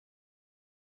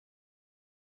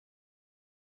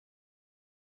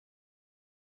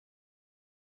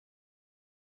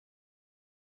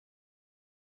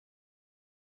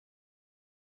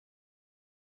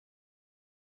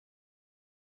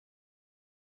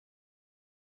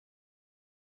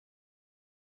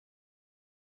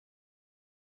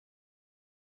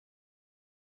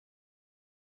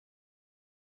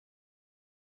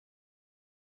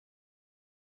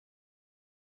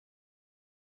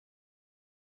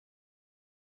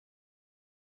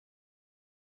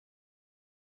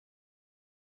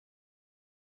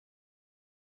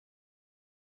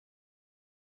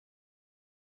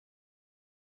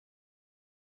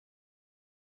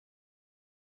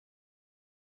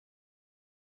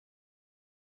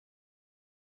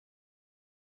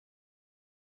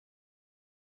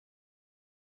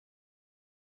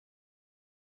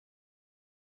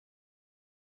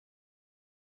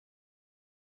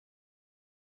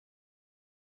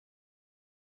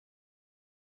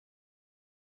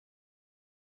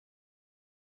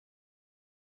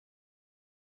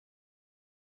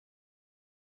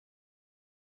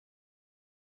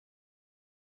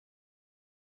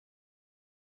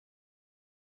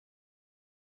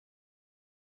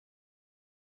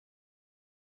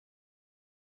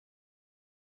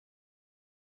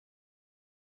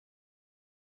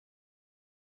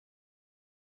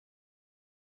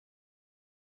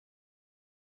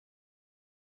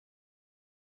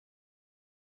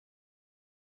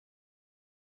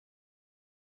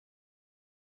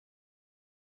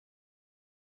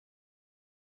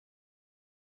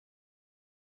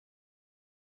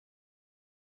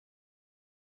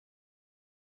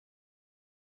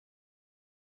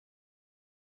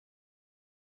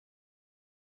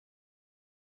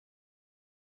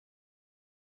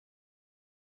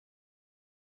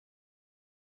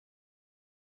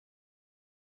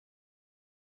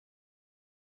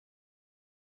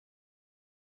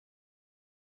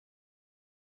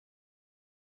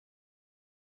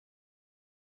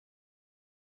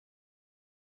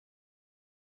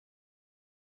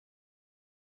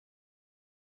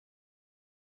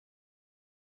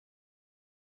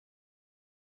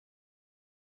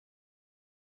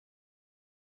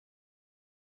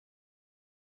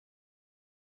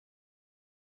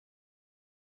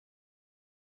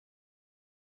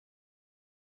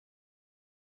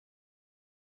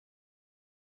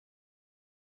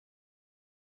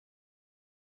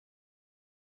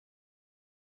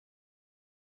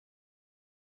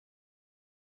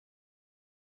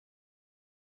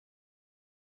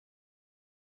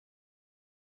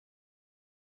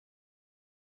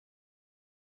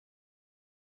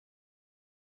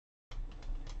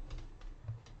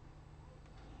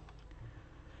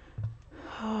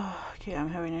Okay, I'm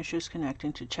having issues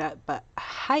connecting to chat, but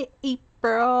hi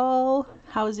April!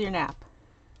 How was your nap?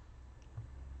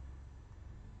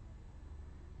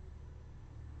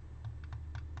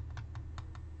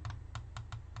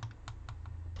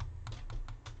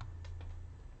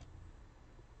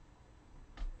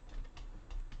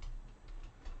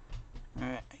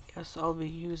 Alright, I guess I'll be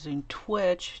using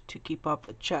Twitch to keep up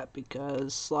the chat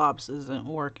because Slops isn't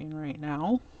working right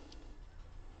now.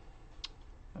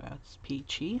 That's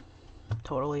peachy.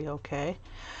 Totally okay.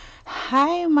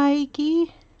 Hi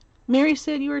Mikey! Mary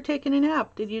said you were taking a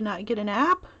nap. Did you not get a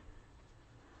nap?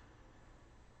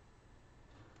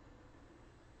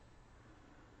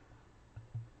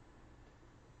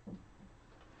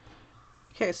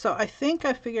 Okay, so I think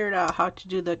I figured out how to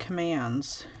do the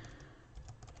commands.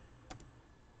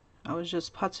 I was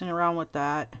just putzing around with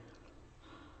that.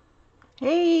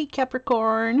 Hey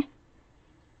Capricorn!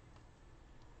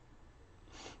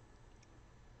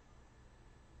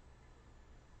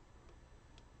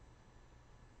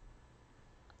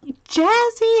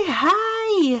 Jazzy,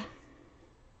 hi!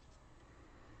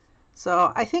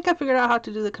 So I think I figured out how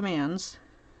to do the commands.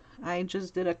 I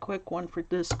just did a quick one for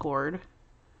Discord.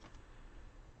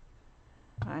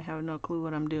 I have no clue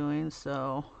what I'm doing,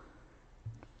 so...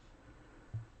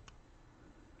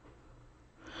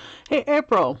 Hey,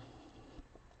 April.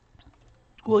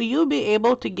 Will you be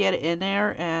able to get in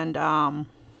there and,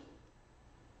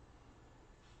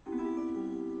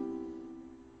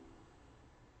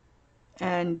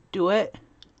 do it?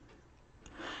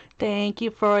 Thank you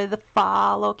for the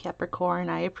follow, Capricorn.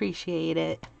 I appreciate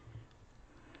it.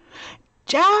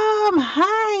 Jam,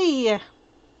 hi!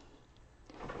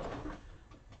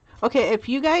 Okay, if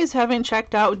you guys haven't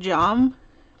checked out Jam,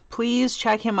 please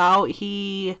check him out.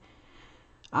 He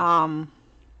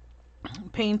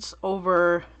paints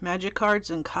over magic cards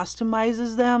and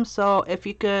customizes them. So if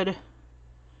you could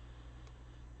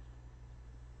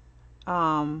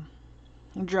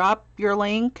drop your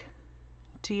link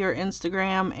to your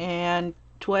Instagram and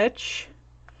Twitch.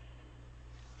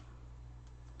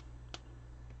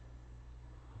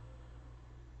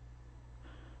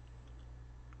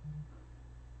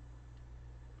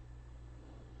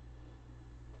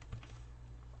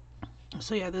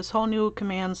 So yeah, this whole new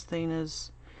commands thing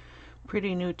is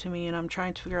pretty new to me and I'm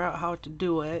trying to figure out how to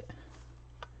do it.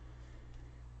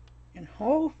 And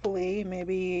hopefully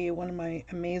maybe one of my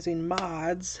amazing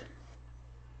mods,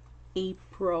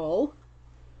 April,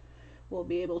 will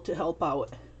be able to help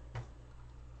out.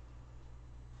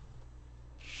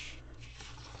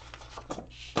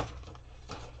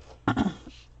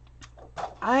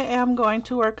 I am going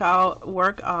to work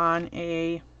on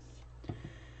a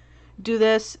do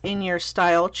this in your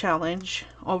style challenge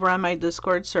over on my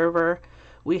Discord server.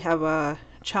 We have a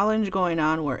challenge going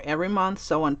on where every month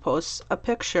someone posts a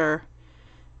picture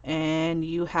and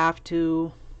you have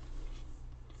to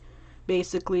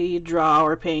basically draw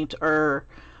or paint or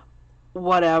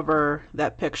whatever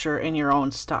that picture in your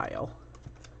own style.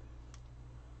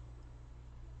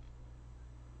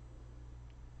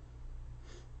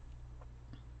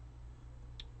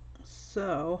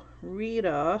 So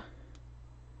Rita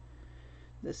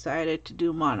decided to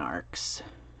do monarchs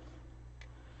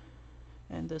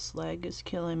and this leg is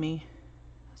killing me,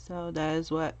 so that is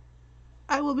what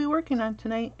I will be working on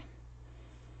tonight.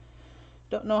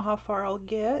 Don't know how far I'll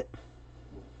get.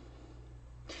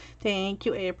 Thank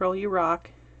you, April, you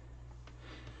rock.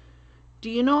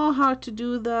 Do you know how to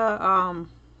do the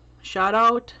shout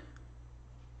out,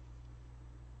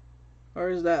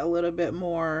 or is that a little bit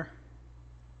more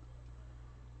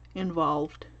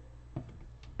involved?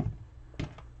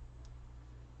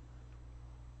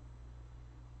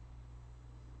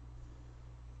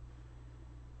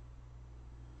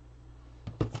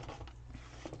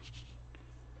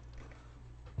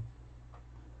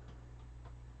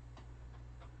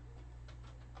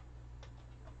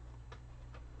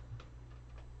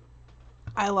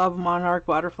 I love monarch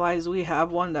butterflies. We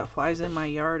have one that flies in my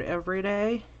yard every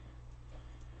day.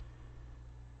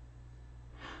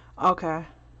 Okay.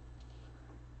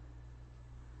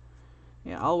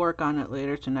 Yeah, I'll work on it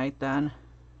later tonight then.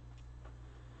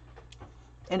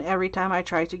 And every time I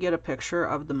try to get a picture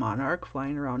of the monarch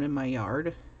flying around in my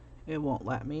yard, it won't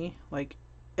let me. Like,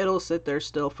 it'll sit there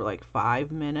still for like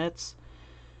 5 minutes.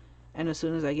 And as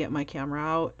soon as I get my camera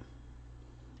out,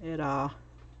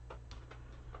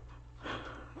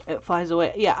 it flies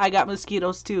away. Yeah, I got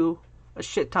mosquitoes too. A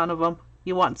shit ton of them.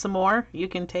 You want some more? You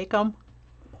can take them.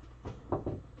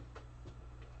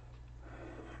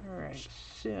 Alright,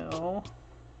 so...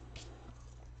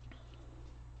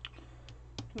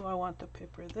 do I want the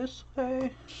paper this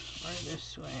way or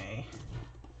this way?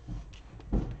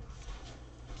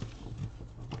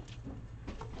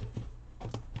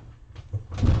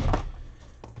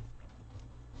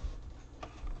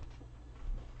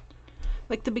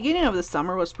 Like the beginning of the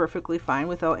summer was perfectly fine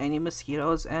without any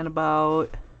mosquitoes, and about,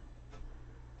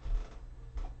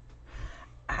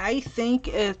 I think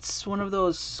it's one of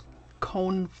those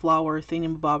cone flower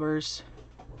thingamabobbers.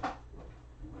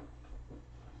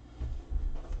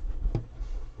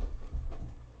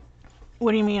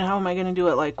 What do you mean? How am I going to do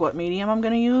it? Like what medium I'm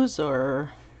going to use, or?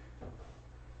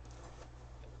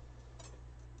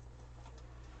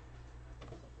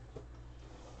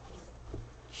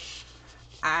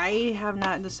 I have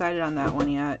not decided on that one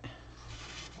yet.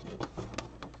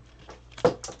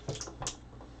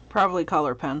 Probably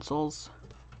color pencils.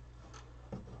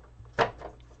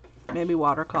 Maybe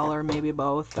watercolor, maybe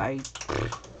both. I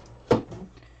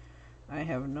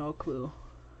have no clue.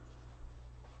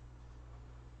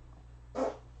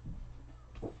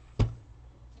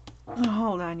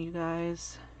 Hold on, you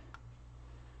guys.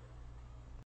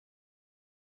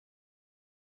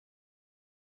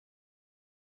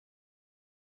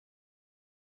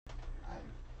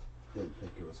 I didn't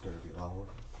think it was going to be loud.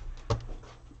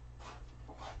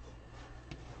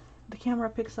 The camera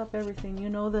picks up everything, you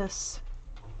know this.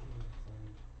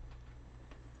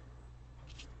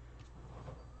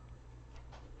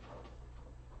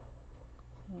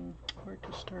 Where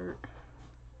to start?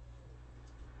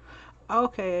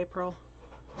 Okay, April.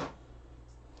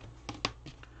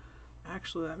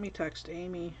 Actually, let me text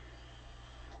Amy.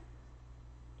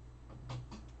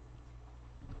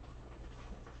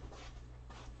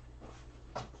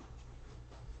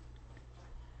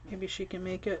 Maybe she can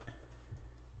make it.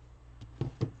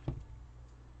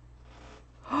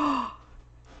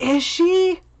 Is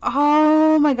she?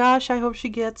 Oh my gosh, I hope she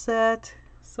gets it.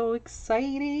 So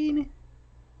exciting.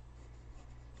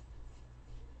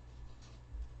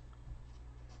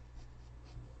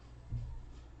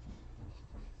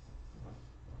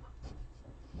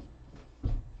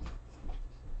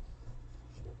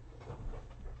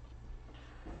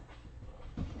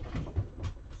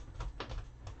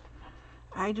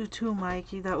 I do too,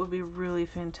 Mikey. That would be really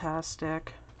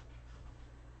fantastic.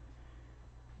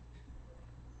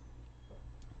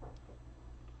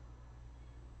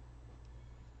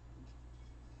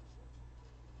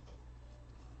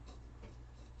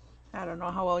 I don't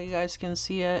know how well you guys can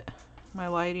see it. My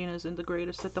lighting isn't the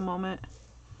greatest at the moment.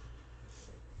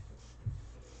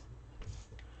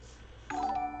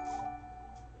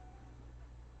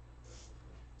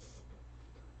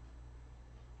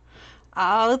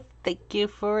 Oh, thank you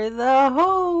for the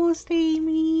host,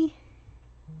 Amy.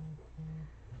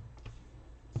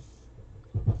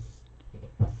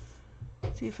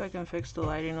 See if I can fix the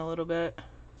lighting a little bit.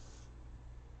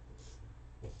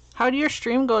 How did your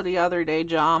stream go the other day,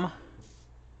 Jom?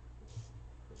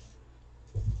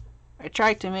 I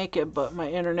tried to make it, but my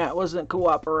internet wasn't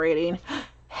cooperating.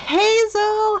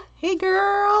 Hazel! Hey,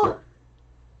 girl!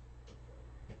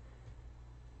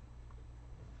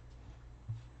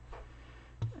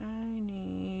 I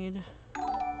need...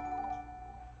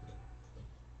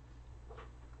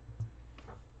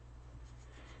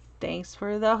 Thanks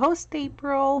for the host,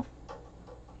 April.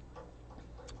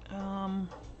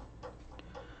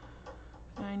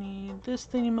 I need this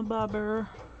thingamabobber.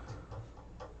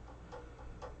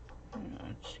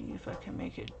 Let's see if I can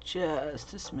make it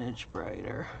just a smidge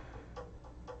brighter.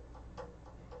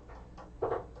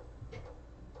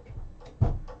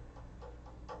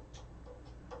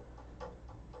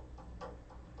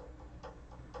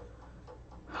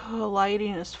 Oh,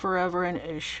 lighting is forever an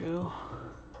issue.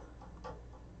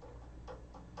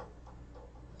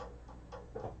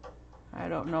 I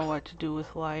don't know what to do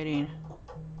with lighting.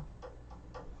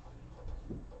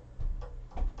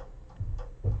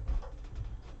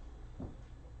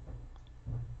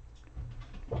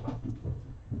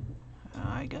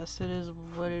 I guess it is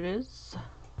what it is.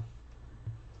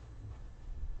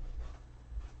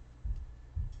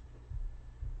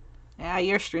 Yeah,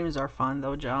 your streams are fun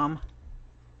though, Jom.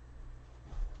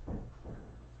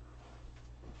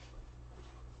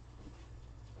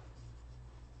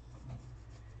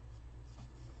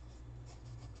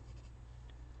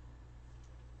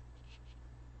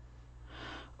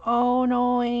 Oh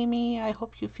no, Amy, I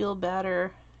hope you feel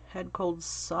better. Head colds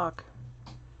suck.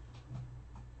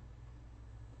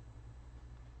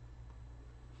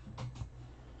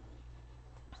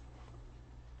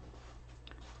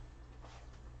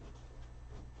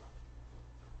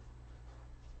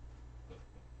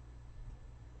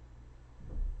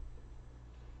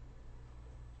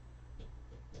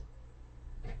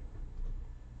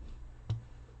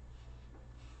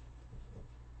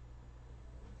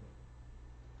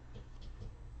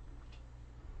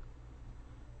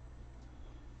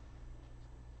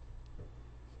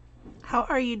 How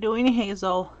are you doing,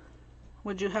 Hazel?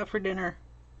 What'd you have for dinner?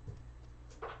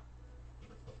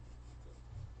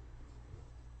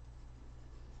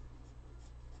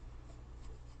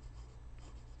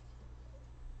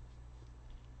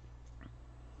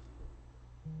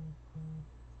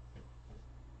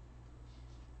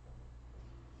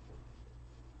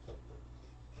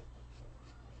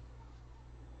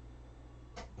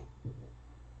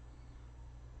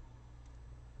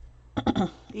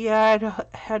 Yeah,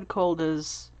 head cold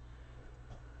is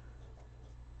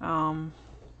um,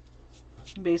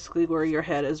 basically where your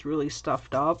head is really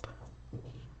stuffed up.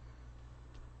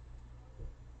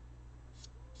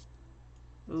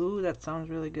 Ooh, that sounds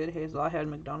really good, Hazel. I had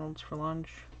McDonald's for lunch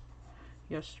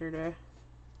yesterday.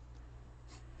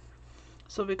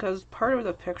 So because part of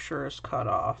the picture is cut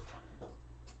off, I'm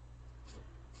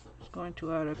just going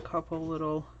to add a couple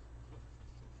little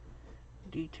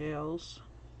details.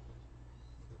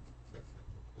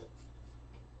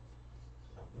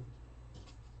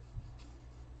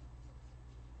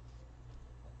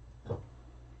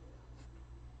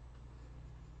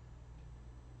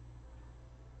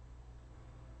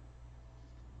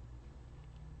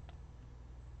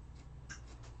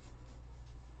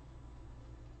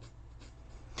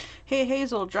 Hey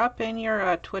Hazel, drop in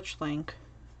your Twitch link.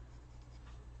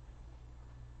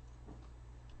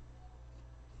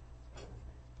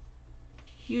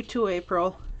 You too,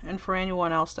 April. And for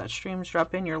anyone else that streams,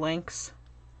 drop in your links.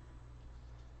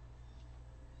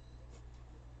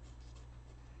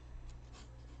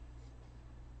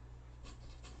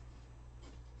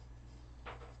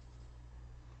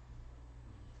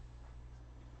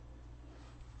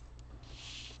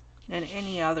 And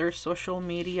any other social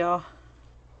media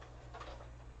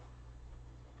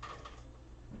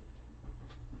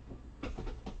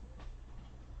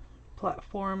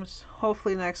platforms.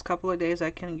 Hopefully the next couple of days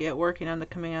I can get working on the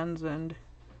commands and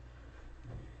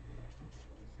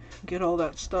get all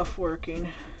that stuff working.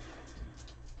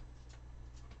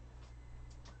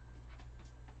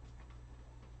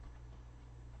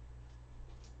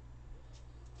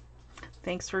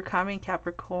 Thanks for coming,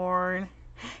 Capricorn.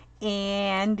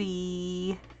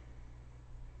 Andy.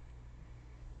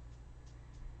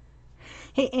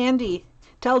 Hey, Andy.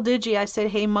 Tell Digi I said,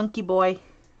 hey, monkey boy.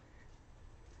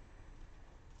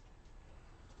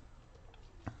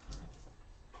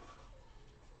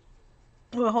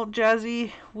 Well,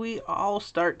 Jazzy, we all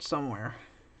start somewhere.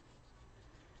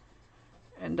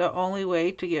 And the only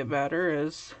way to get better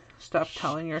is stop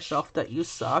telling yourself that you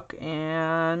suck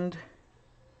and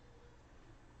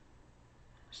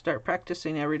start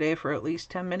practicing every day for at least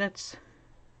 10 minutes.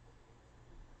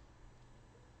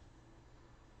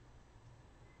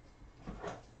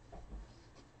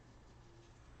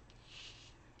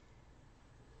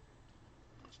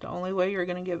 It's the only way you're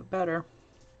going to get better.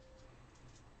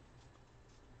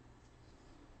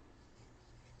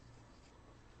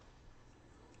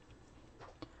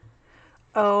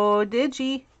 Oh,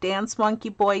 Digi, dance, monkey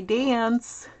boy,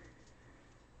 dance.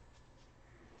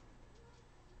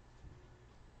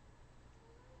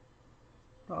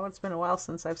 Well, it's been a while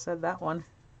since I've said that one.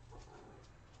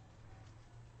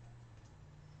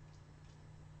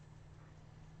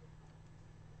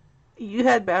 You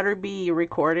had better be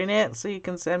recording it so you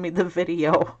can send me the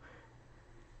video.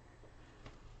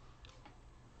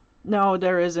 No,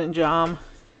 there isn't, Jom.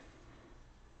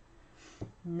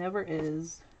 Never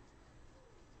is.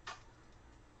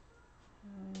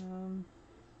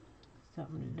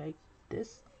 Something like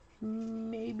this,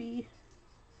 maybe.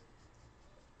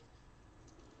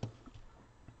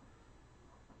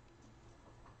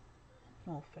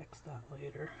 I'll fix that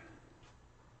later.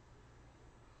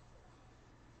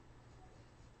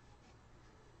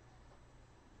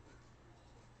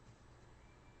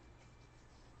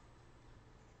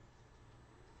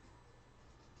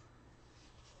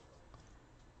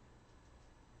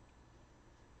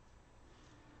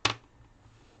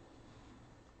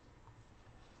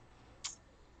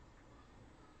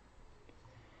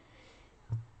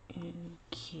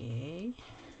 Okay.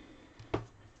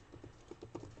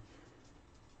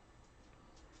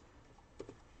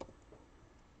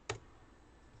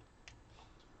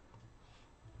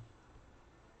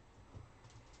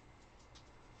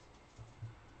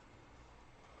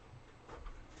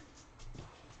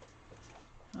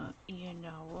 You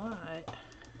know what? Alright,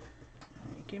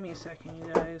 give me a second,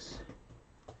 you guys.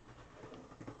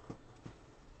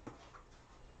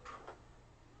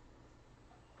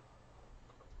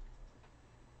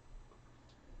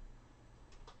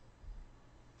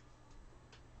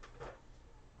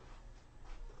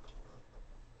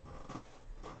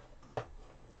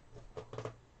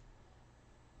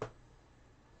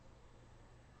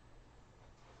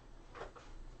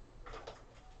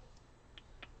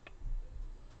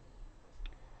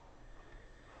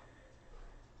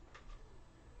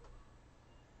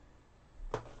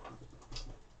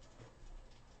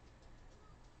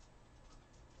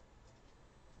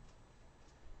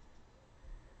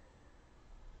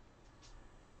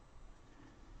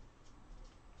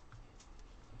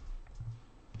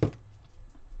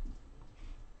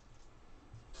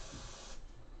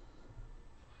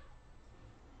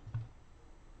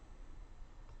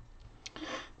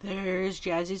 There's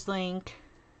Jazzy's link.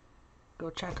 Go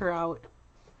check her out.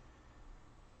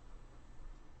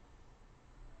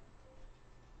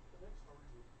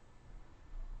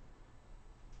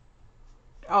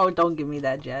 Oh, don't give me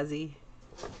that, Jazzy.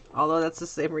 Although that's the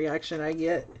same reaction I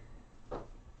get.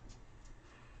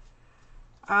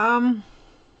 Um,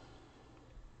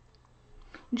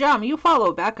 Jam, you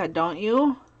follow Becca, don't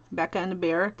you? Becca and the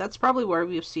Bear. That's probably where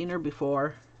we've seen her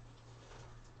before.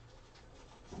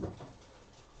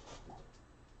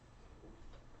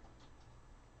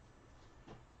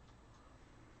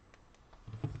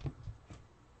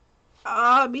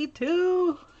 Ah, me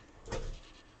too.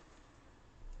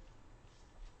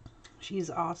 She's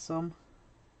awesome.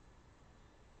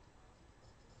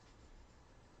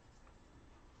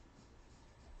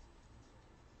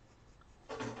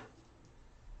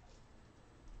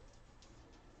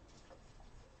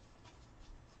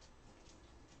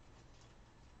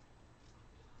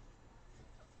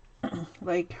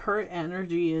 Like, her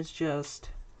energy is just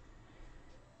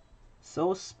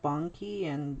so spunky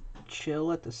and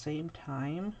chill at the same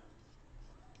time.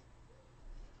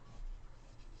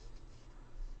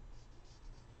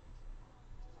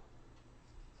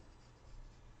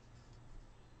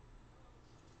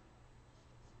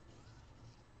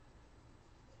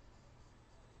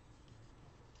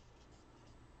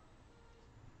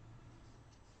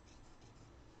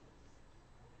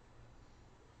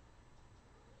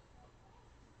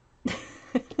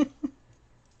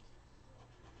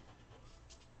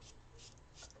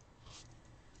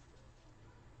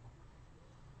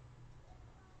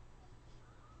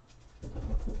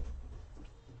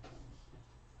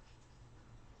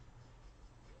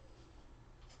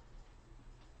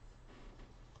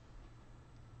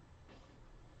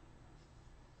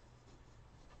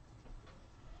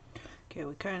 Okay,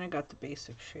 we kind of got the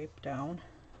basic shape down.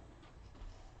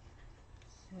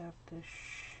 Yep, this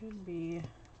should be...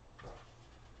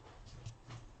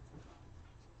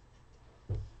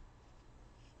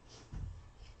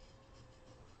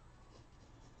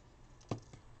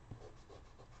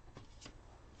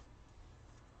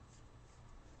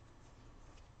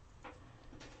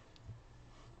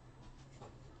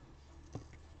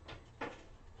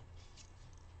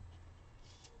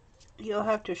 You'll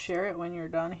have to share it when you're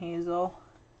done, Hazel.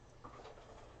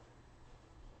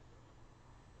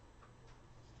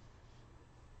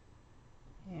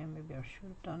 Yeah, maybe I should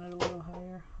have done it a little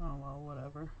higher. Oh well,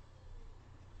 whatever.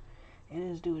 It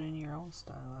is do it in your own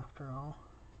style after all.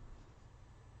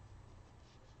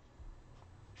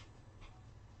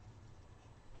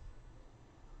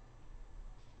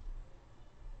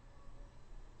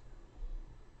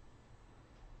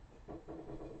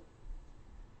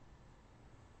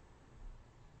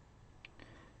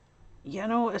 You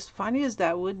know, as funny as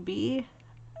that would be,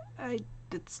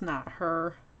 it's not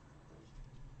her.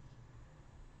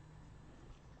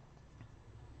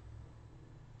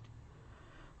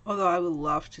 Although I would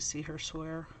love to see her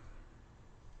swear.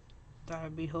 That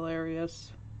would be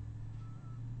hilarious.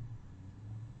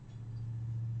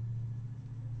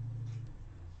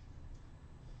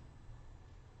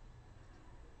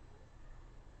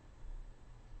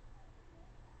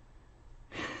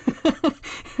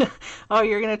 Oh,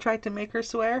 you're gonna try to make her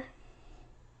swear?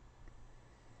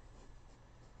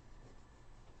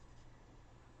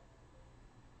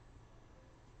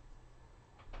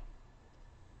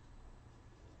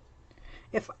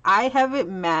 If I haven't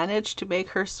managed to make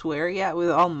her swear yet with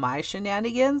all my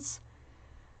shenanigans,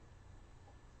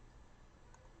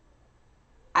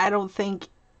 I don't think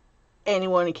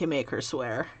anyone can make her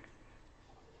swear.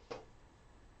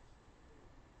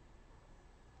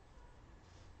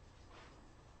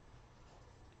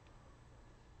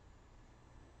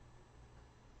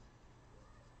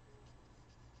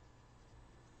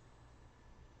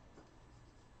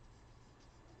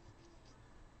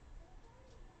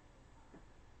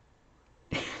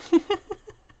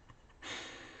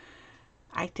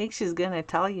 I think she's gonna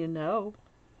tell you no.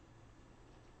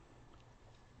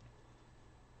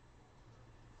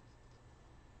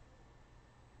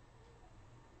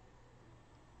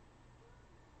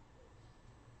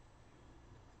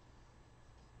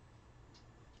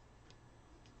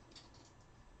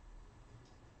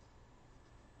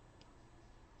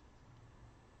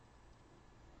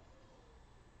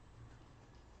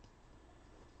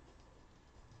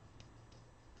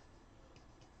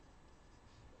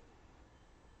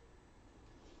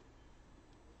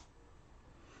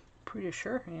 Pretty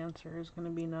sure her answer is gonna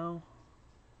be no.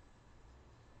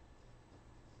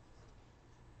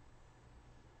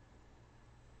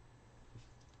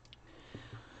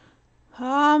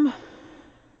 Um,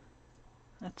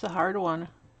 that's a hard one.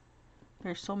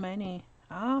 There's so many.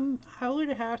 I would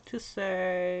have to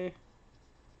say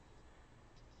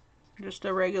just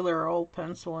a regular old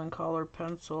pencil and colored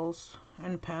pencils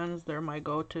and pens. They're my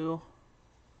go-to.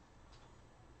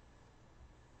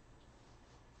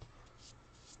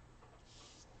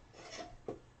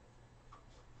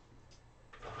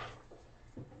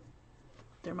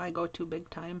 They're my go-to big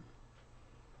time.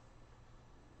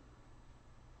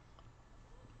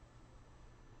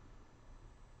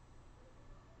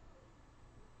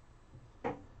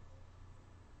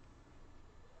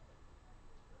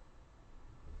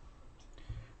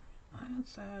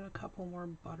 Let's add a couple more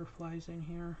butterflies in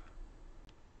here.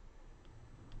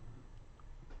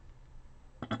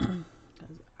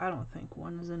 Because I don't think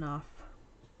one is enough.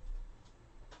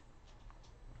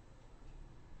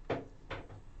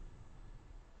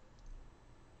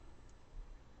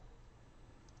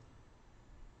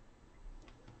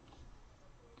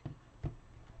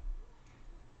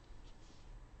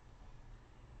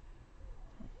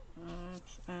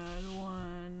 Let's add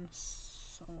one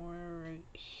somewhere right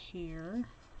here.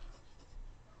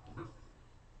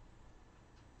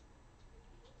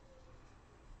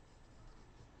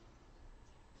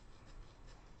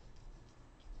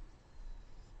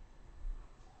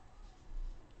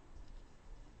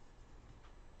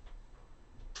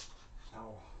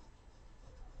 Ow.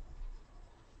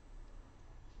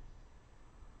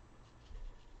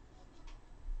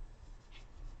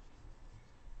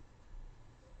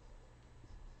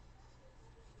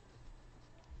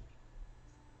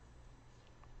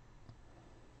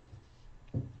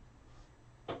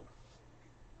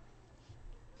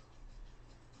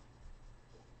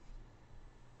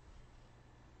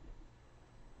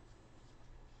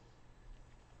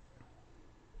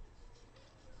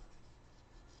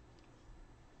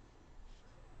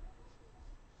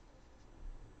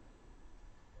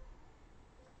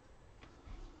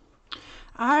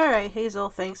 All right, Hazel,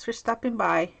 thanks for stopping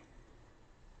by.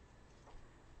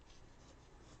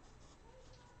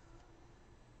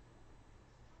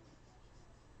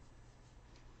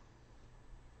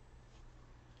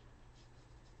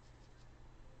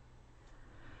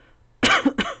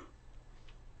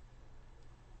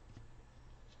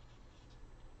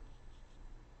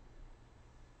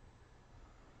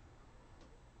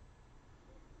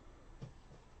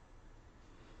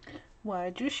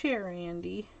 Why'd you share,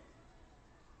 Andy?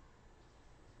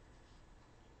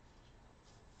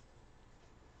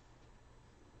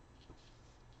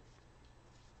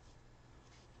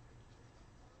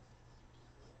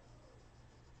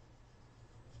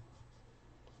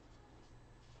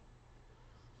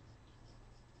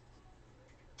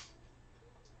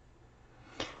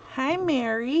 Hi,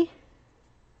 Mary.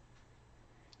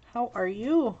 How are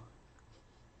you? All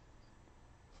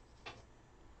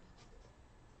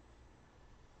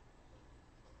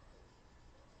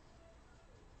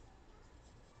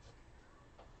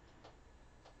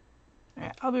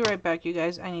right, I'll be right back, you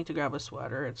guys. I need to grab a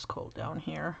sweater. It's cold down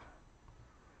here.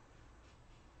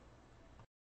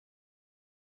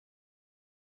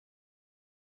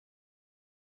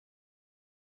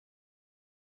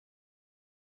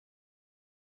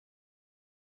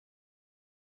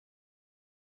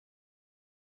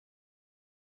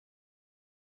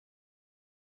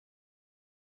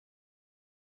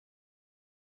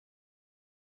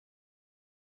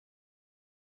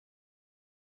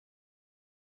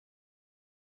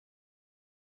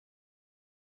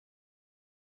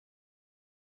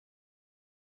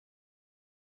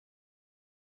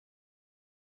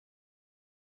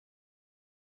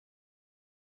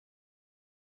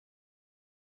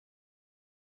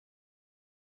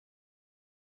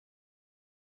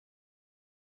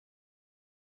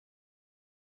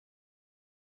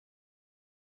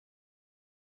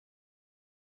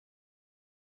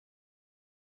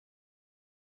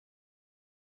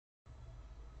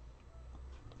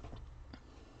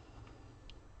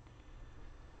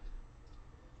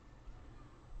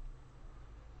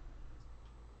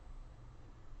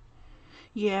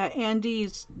 Yeah,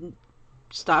 Andy's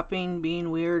stopping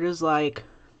being weird is like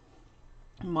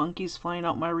monkeys flying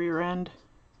out my rear end.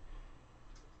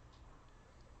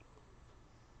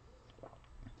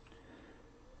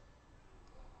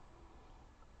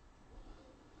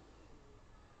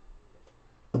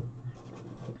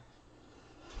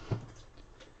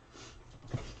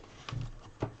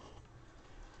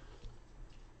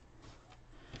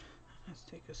 Let's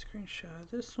take a screenshot of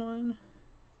this one.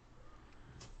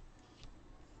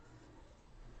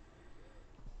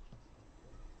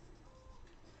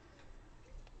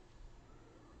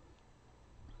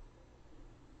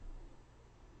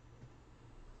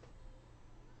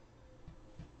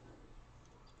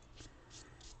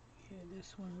 Okay,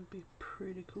 This one would be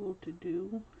pretty cool to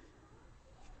do.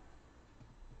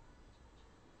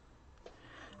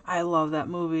 I love that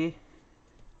movie.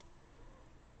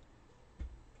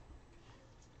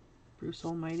 Bruce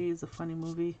Almighty is a funny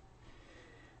movie.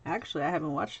 Actually, I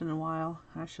haven't watched it in a while.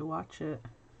 I should watch it.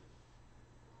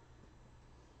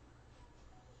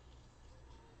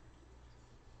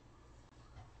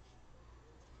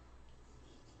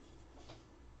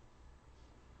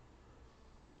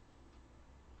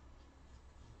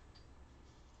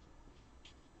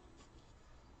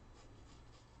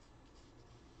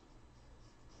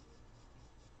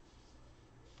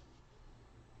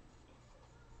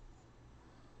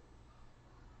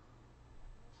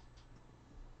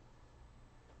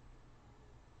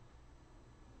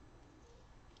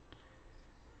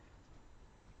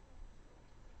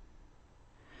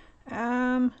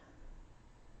 Um,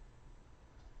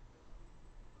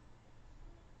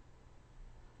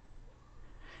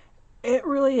 it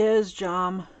really is,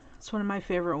 Jom. It's one of my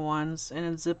favorite ones, and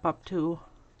it's Zip Up too.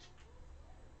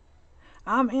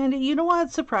 Andy, you know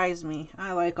what surprised me?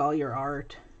 I like all your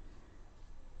art.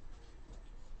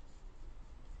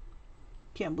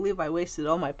 Can't believe I wasted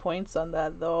all my points on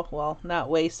that, though. Well, not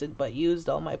wasted, but used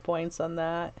all my points on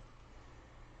that.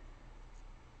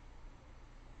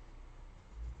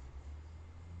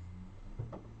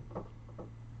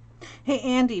 Hey,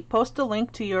 Andy, post a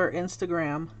link to your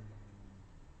Instagram.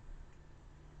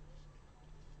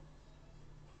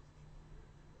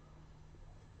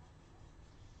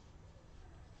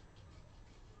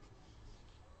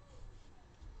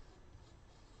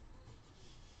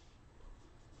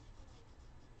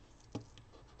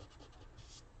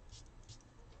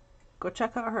 Go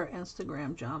check out her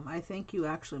Instagram, Jom. I think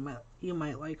you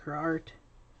might like her art.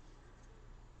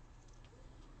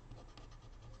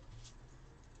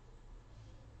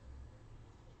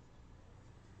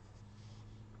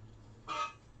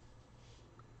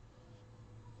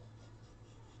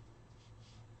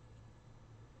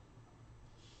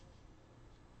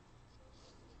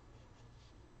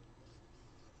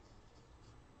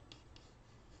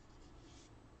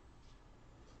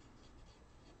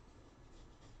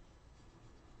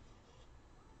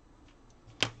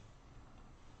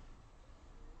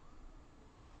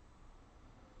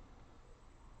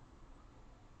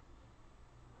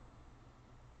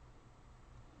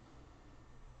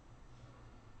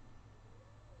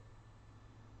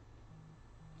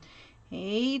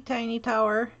 Hey, Tiny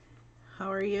Tower. How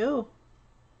are you?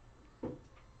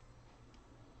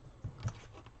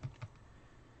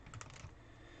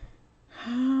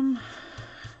 Um,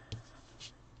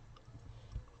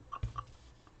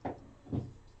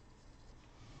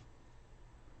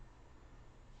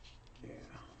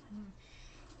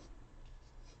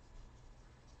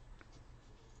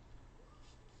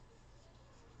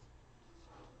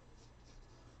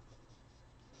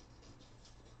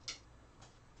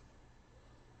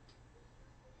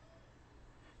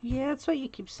 yeah, that's what you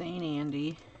keep saying,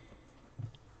 Andy.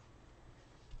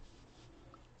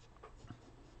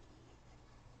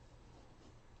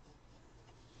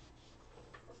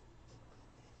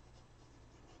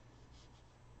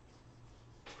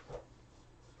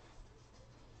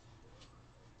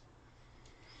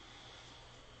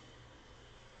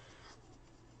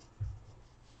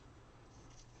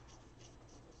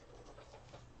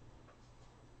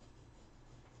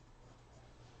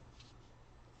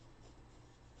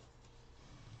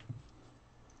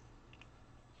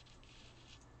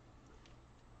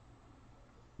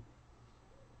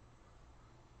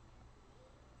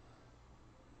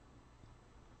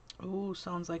 Ooh,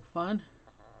 sounds like fun.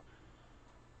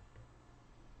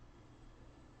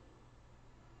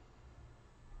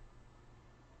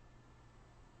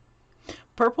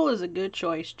 Purple is a good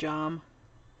choice, Jom.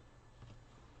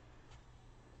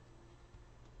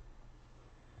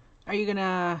 Are you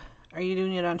gonna... Are you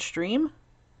doing it on stream?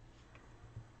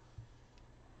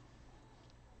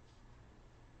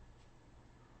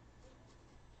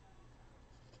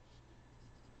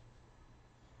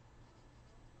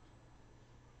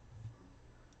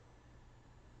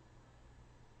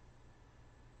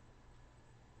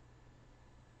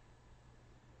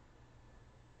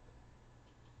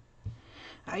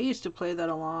 I used to play that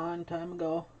a long time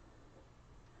ago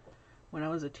when I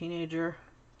was a teenager.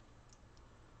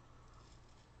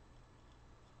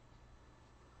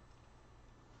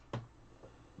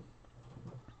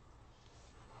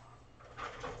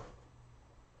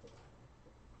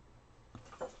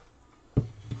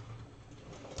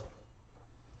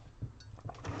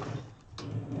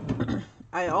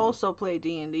 I also play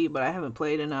D&D, but I haven't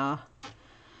played in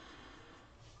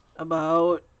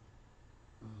about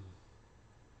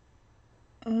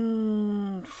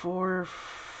for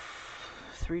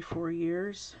 3-4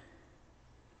 years,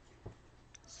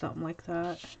 something like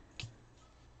that.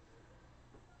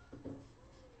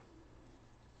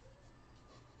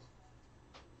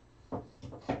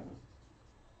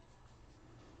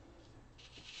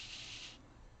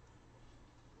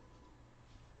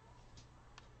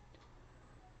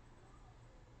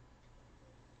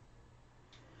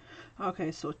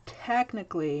 Okay, so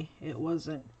technically it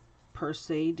wasn't per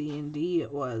se D&D,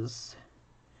 it was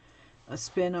a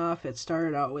spin-off. It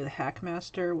started out with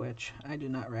Hackmaster, which I do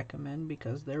not recommend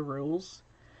because their rules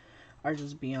are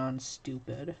just beyond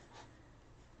stupid.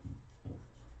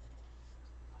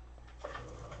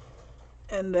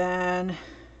 And then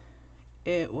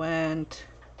it went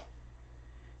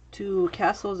to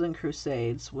Castles and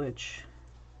Crusades, which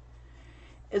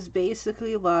is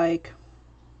basically like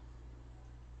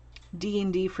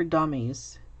D&D for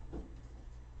dummies.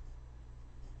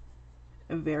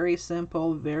 Very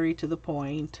simple, very to the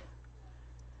point.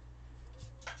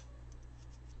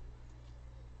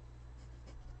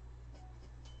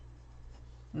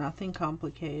 Nothing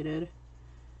complicated.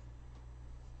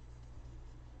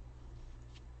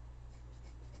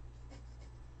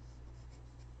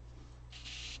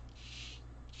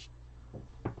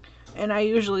 And I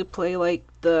usually play like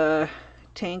the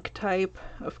tank type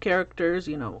of characters,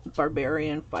 you know,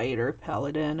 barbarian, fighter,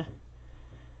 paladin,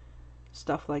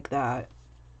 stuff like that.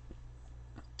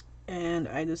 And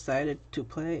I decided to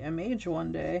play a mage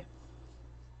one day.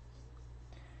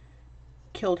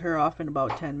 Killed her off in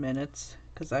about 10 minutes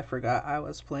because I forgot I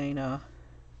was playing a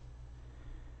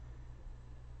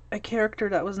character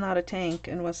that was not a tank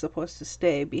and was supposed to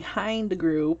stay behind the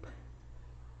group.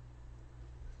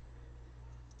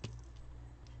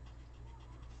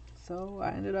 So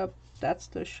I ended up, that's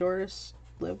the shortest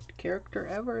lived character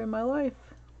ever in my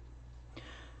life.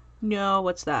 No,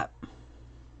 what's that?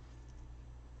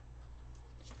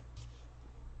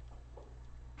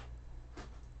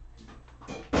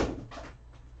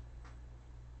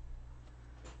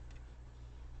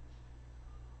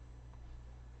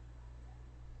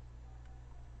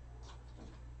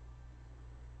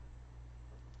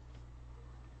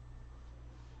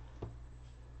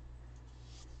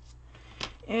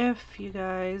 If you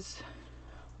guys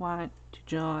want to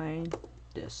join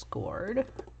Discord,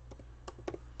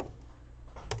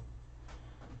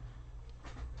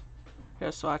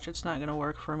 just watch, it's not gonna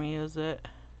work for me, is it?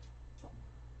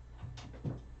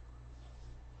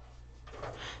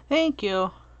 Thank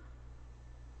you.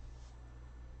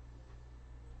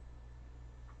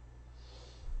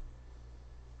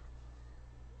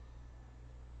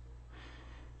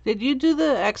 Did you do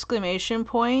the exclamation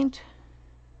point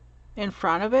in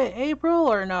front of it, April,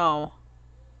 or no?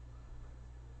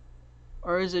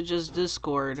 Or is it just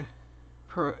Discord?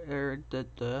 Or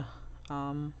the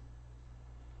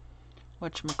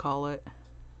whatchamacallit?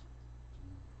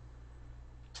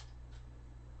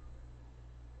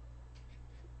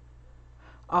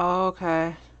 Oh,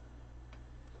 okay.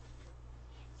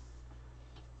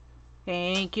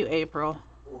 Thank you, April.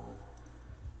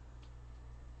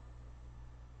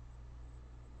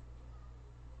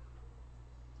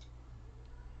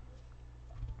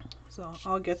 So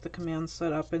I'll get the command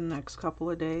set up in the next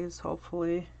couple of days,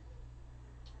 hopefully.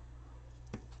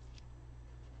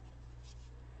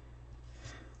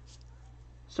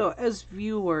 So as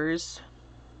viewers,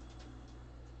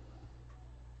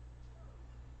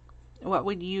 what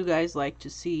would you guys like to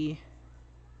see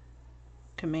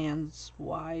commands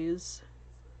wise?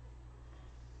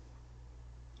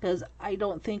 Because I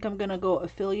don't think I'm gonna go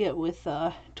affiliate with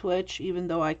Twitch, even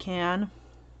though I can.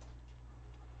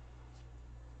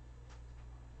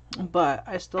 But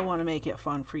I still want to make it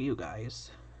fun for you guys.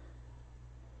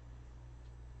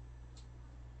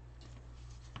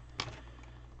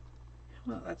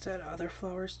 Well, let's add other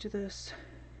flowers to this,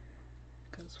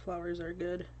 because flowers are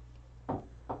good.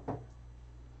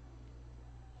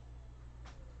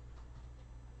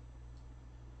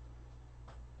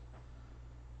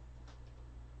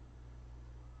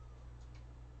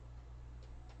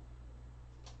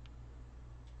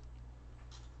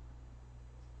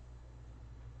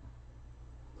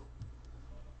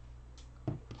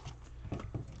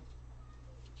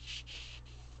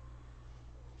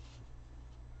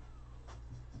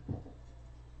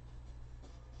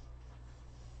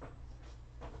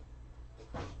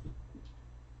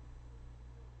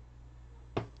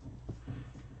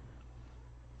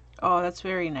 Oh, that's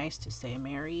very nice to say,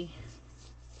 Mary.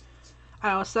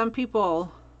 I know some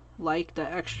people like the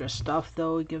extra stuff,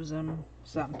 though. It gives them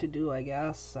something to do, I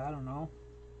guess. I don't know.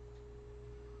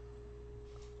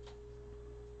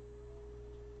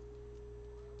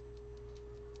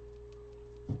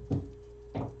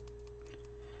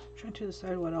 to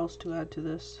decide what else to add to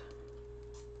this.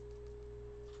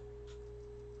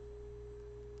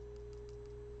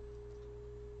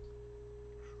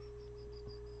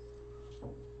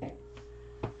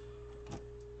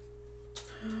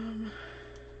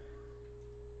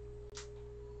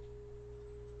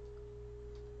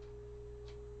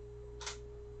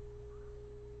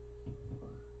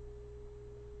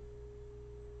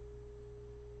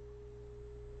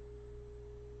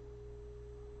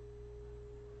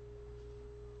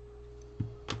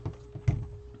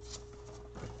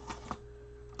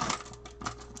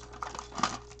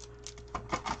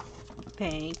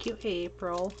 Thank you,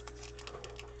 April.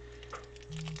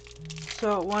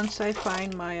 So once I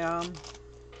find my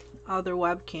other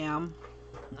webcam,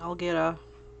 I'll get a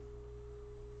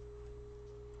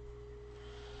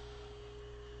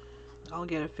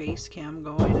face cam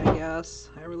going, I guess.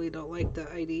 I really don't like the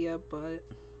idea, but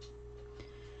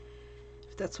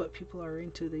if that's what people are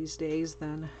into these days,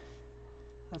 then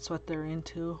that's what they're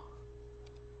into.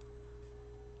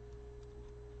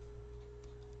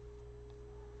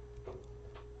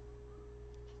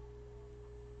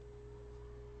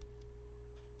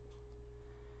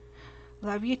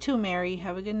 Love you too, Mary.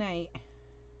 Have a good night.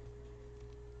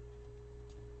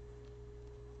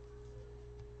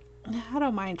 I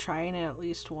don't mind trying it at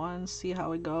least once, see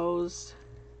how it goes.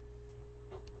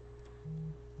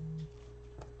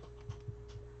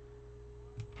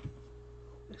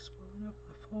 Exploding up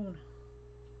my phone.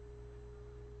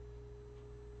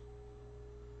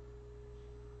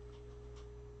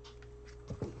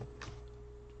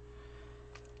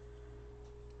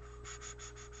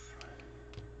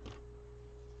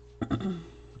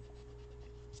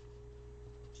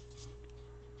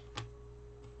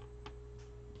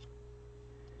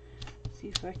 See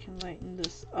if I can lighten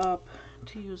this up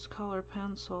to use color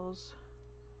pencils.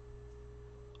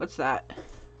 What's that?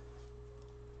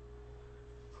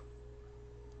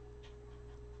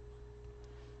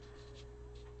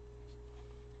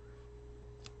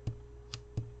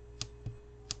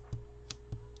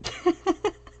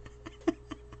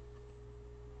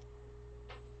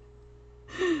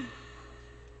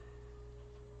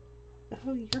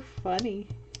 Oh, you're funny.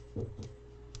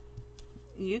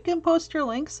 You can post your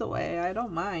links away. I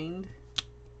don't mind.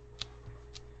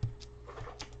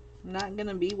 I'm not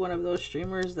gonna be one of those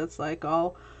streamers that's like,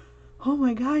 oh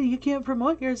my god, you can't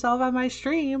promote yourself on my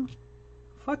stream.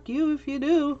 Fuck you if you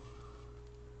do.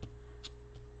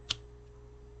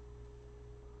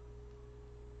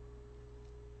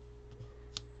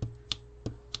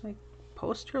 Like,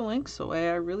 post your links away.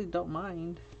 I really don't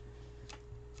mind.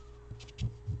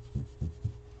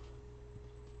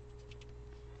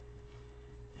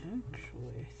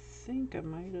 Actually, I think I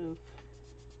might have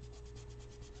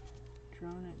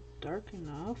drawn it dark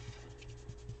enough.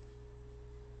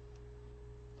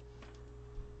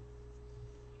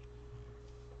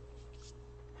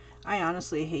 I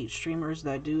honestly hate streamers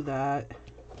that do that.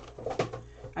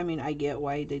 I mean, I get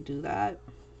why they do that.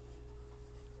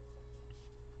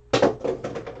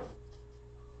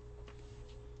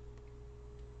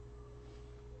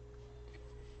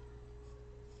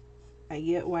 I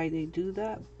get why they do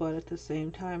that, but at the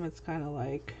same time, it's kind of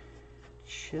like,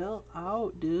 chill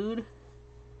out, dude.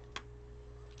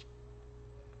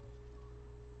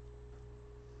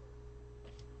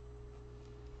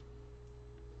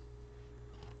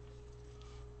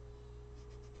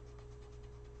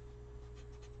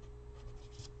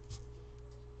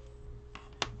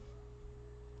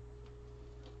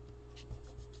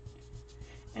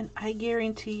 And I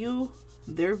guarantee you,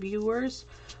 their viewers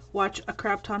watch a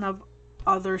crap ton of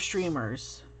other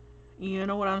streamers. You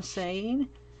know what I'm saying?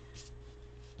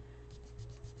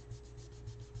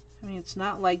 I mean, it's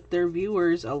not like their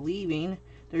viewers are leaving.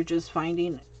 They're just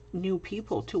finding new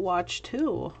people to watch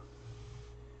too.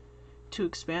 To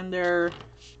expand their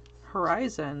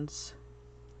horizons.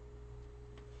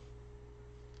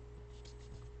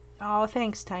 Oh,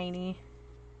 thanks, Tiny.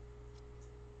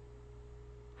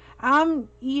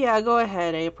 Yeah, go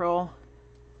ahead, April.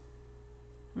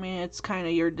 I mean, it's kind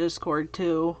of your Discord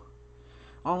too.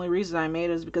 Only reason I made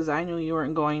it is because I knew you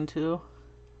weren't going to.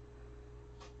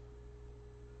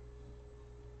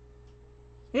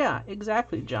 Yeah,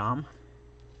 exactly, Jom.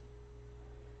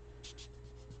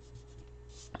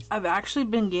 I've actually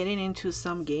been getting into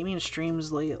some gaming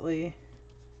streams lately.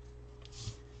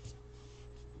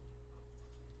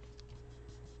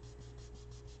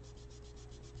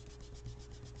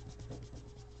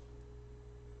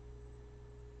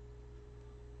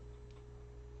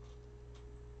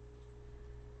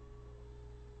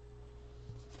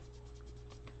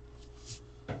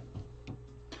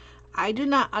 I do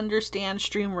not understand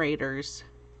stream raiders.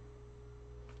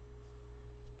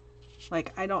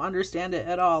 Like, I don't understand it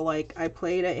at all. Like, I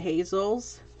played at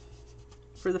Hazel's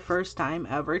for the first time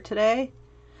ever today.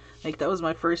 Like, that was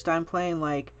my first time playing.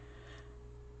 Like,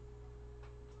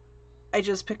 I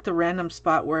just picked a random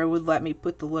spot where it would let me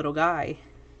put the little guy.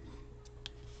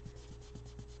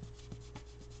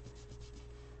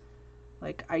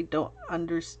 Like, I don't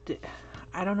understand.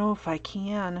 I don't know if I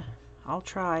can. I'll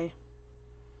try.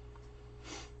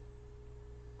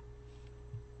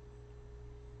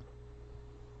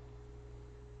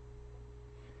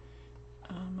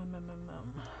 Um, um, um, um,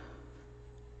 um.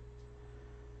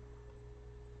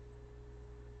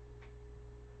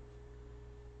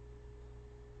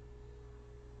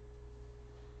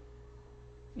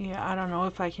 Yeah, I don't know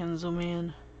if I can zoom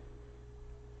in.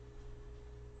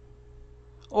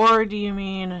 Or do you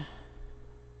mean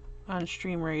on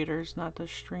Stream Raiders, not the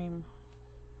stream?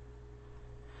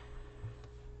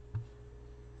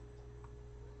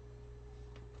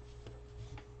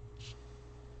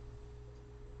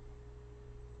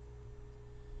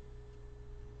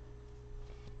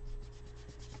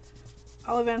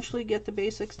 I'll eventually get the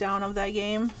basics down of that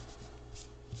game.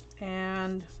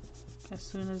 And as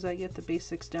soon as I get the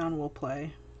basics down, we'll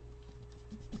play.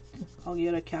 I'll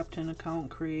get a captain account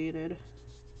created.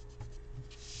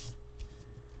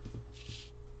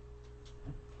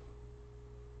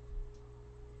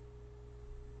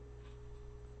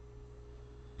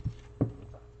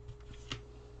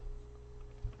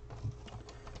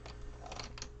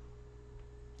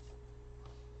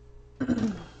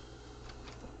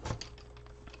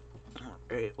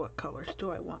 Alright, what colors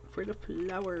do I want for the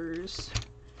flowers?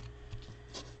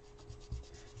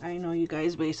 I know you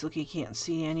guys basically can't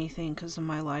see anything because of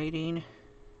my lighting.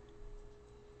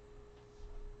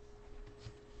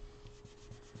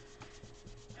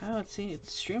 Oh, let's see,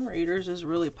 Stream Raiders is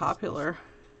really popular.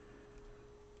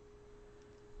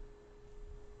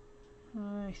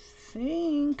 I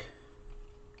think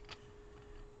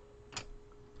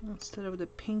instead of the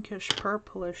pinkish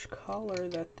purplish color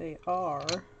that they are,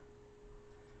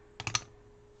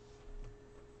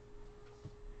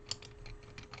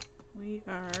 we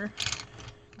are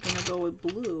gonna go with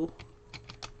blue.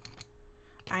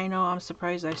 I know, I'm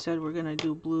surprised I said we're gonna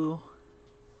do blue.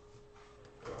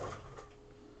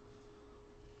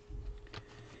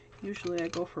 Usually I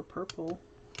go for purple.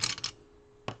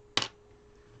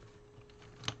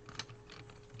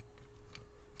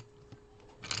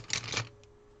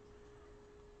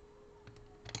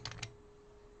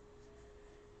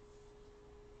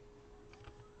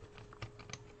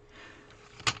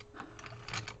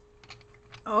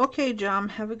 Okay, John,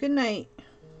 have a good night.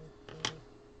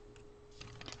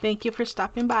 Thank you for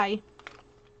stopping by.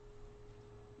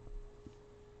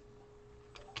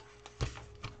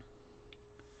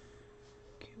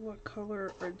 Okay, what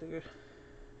color are they're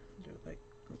like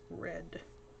red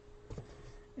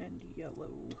and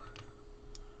yellow.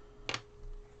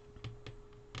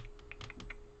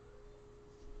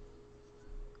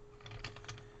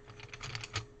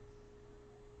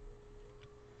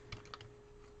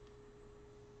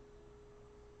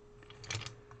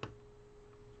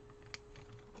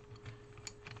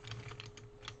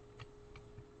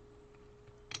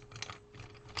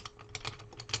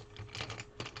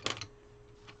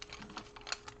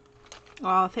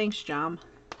 Oh, thanks, John.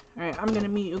 Alright, I'm gonna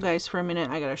meet you guys for a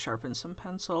minute. I gotta sharpen some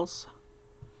pencils.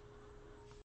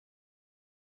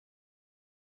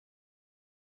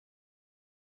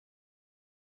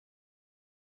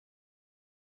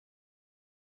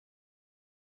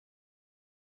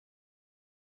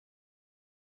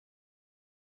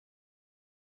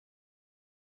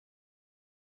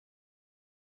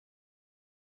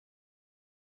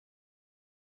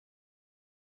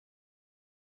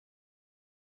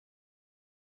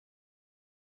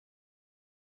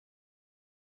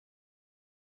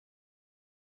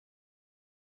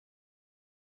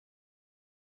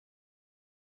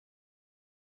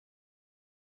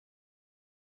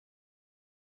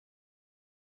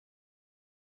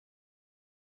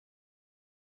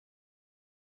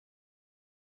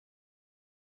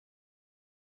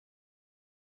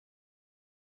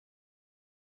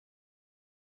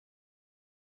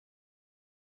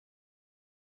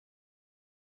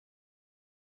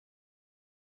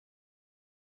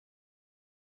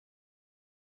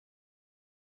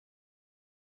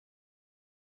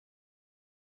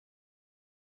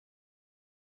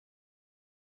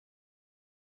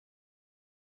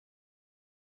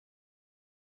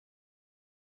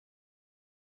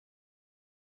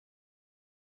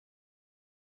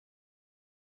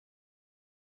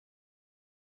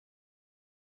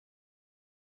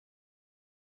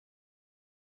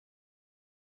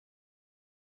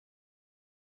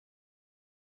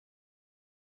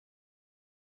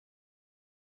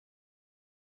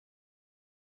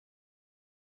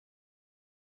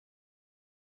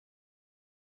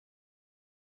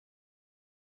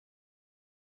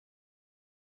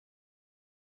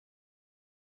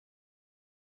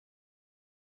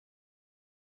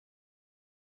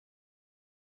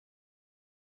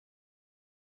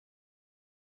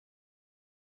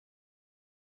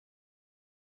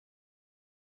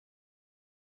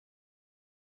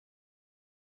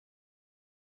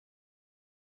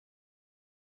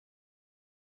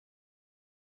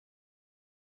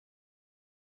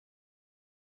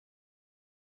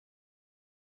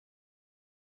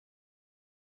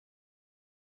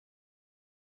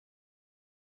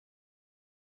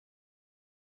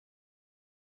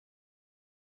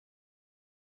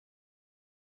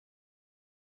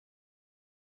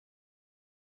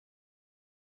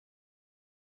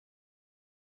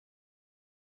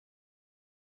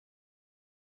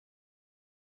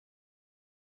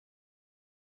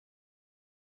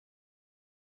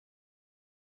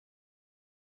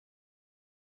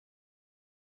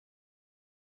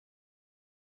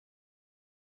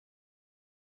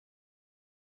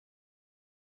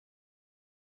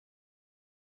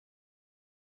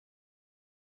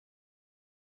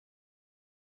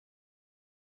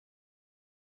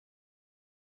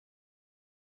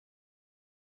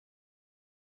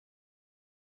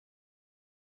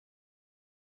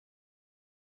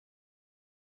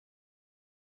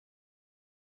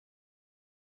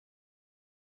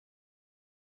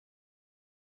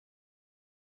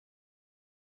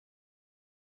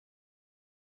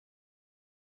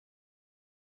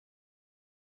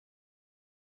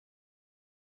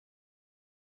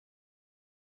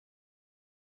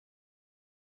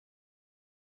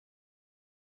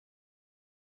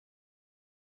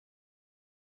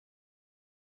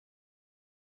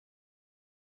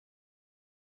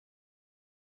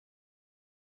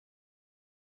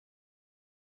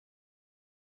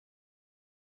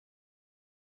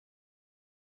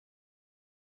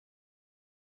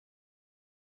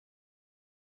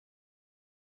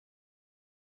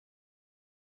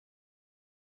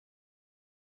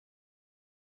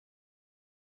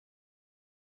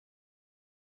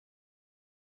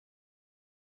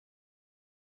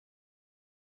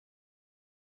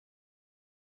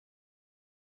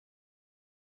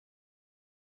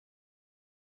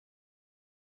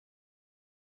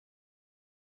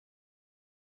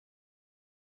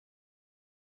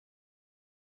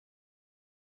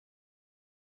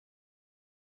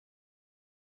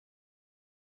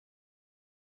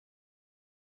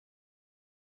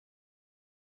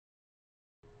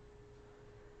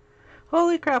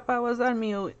 Holy crap, I was on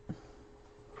mute.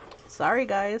 Sorry,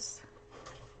 guys.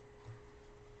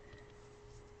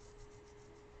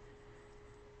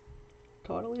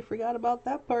 Totally forgot about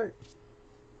that part.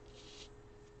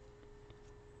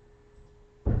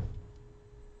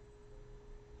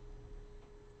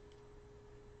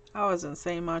 I wasn't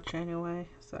saying much anyway,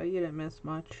 so you didn't miss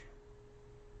much.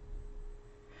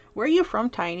 Where are you from,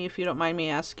 Tiny, if you don't mind me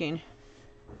asking?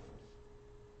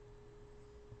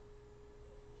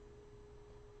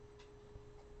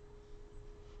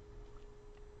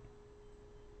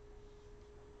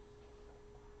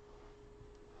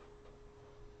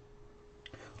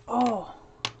 Oh,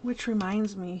 which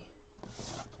reminds me.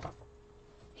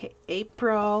 Hey,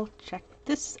 April, check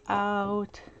this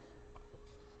out.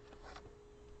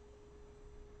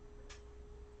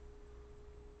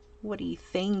 What do you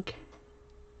think?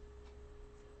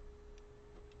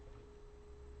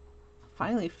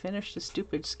 Finally finished the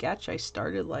stupid sketch I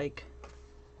started like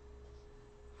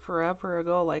forever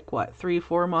ago, like what,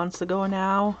 3-4 months ago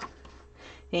now?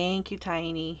 Thank you,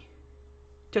 Tiny.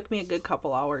 Took me a good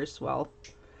couple hours, well,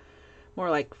 more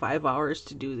like 5 hours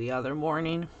to do the other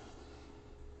morning.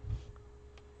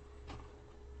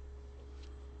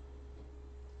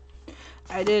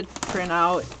 I did print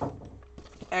out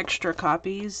extra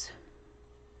copies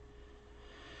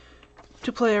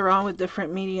to play around with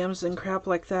different mediums and crap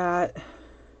like that.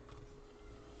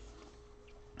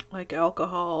 Like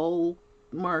alcohol,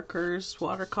 markers,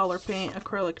 watercolor paint,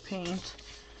 acrylic paint.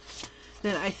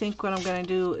 Then I think what I'm going to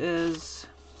do is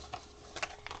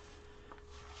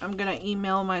I'm going to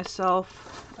email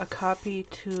myself a copy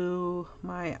to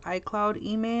my iCloud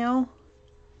email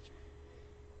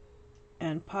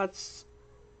and putz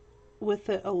with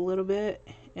it a little bit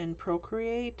in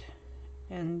Procreate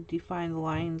and define the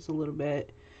lines a little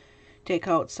bit. Take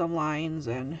out some lines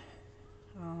and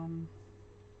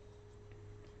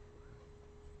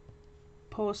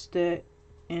post it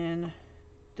in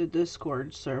the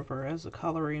Discord server as a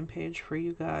coloring page for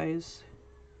you guys.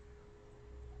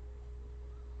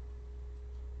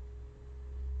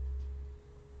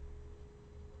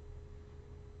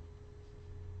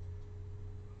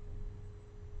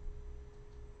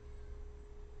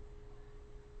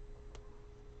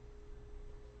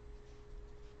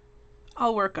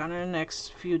 I'll work on it in the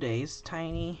next few days,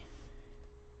 Tiny.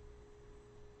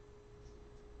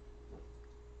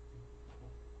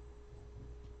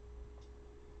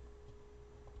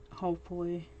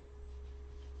 Hopefully.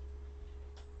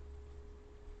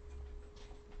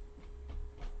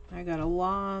 I got a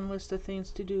long list of things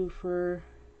to do for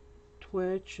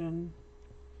Twitch and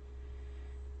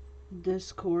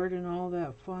Discord and all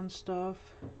that fun stuff.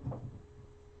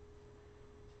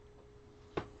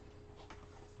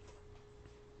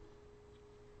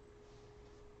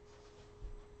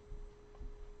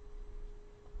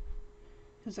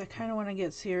 Because I kind of want to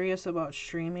get serious about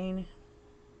streaming.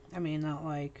 I mean, not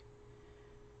like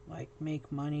make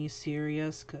money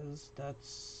serious, because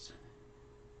that's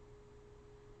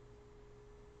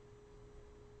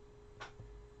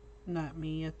not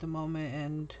me at the moment,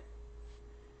 and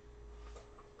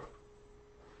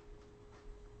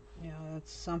yeah,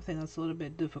 that's something that's a little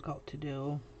bit difficult to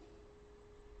do.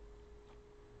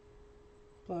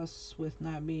 Plus, with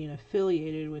not being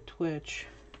affiliated with Twitch,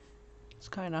 it's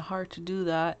kind of hard to do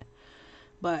that.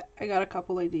 But I got a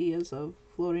couple ideas of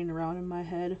floating around in my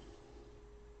head,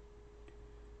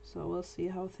 so we'll see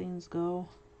how things go.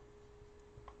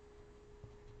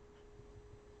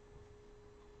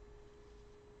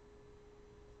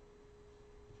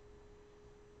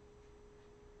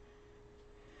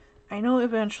 I know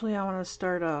eventually I want to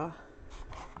start a...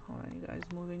 Hold on, you guys,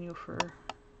 moving you for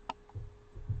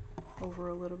over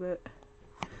a little bit.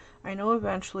 I know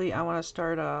eventually I want to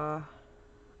start a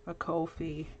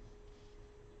Ko-fi.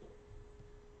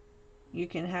 You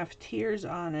can have tiers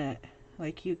on it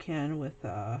like you can with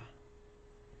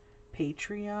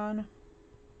Patreon,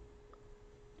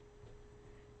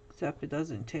 except it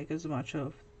doesn't take as much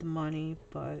of the money.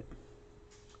 But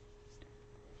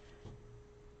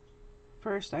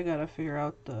first I gotta figure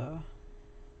out the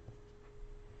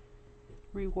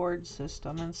reward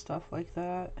system and stuff like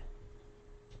that.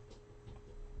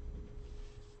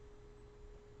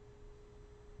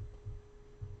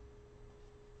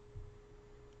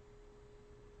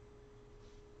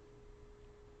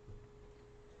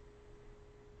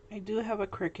 I do have a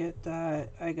Cricut that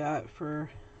I got for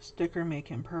sticker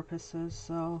making purposes,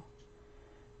 so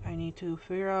I need to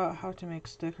figure out how to make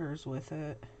stickers with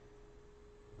it.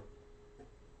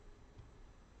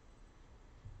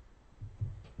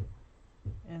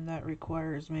 And that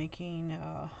requires making,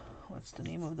 what's the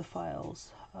name of the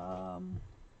files?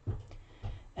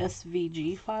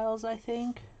 SVG files, I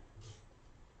think.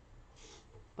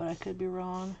 But I could be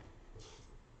wrong.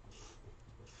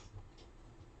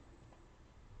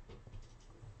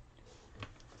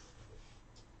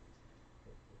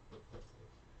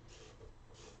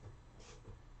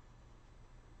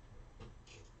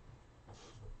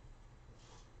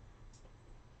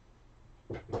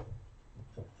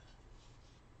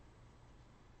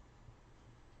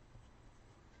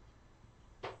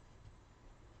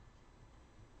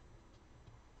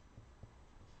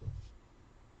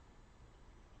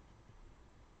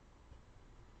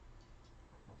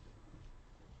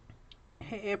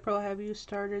 Hey April, have you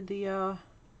started the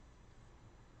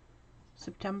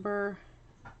September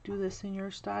Do This in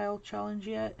Your Style challenge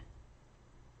yet?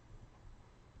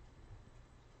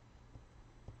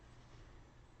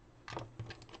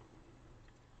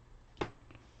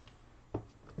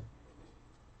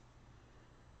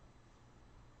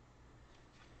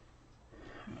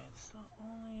 Alright, so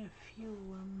only a few of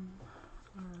them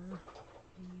are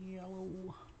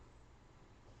yellow.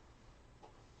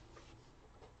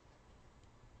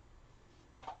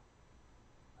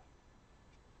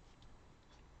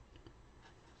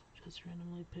 Just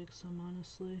randomly pick some,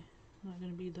 honestly. Not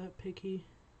gonna be that picky.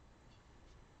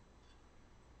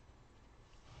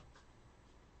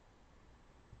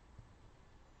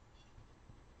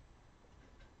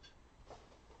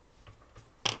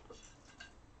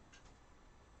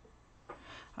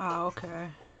 Ah, okay.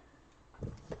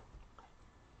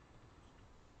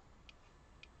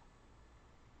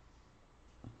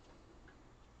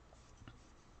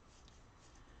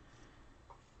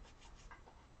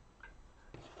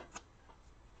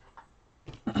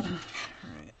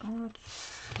 Alright, let's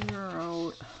figure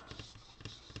out.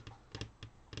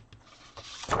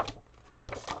 So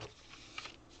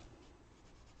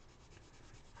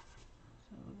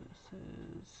this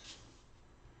is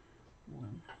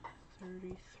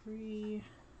 133.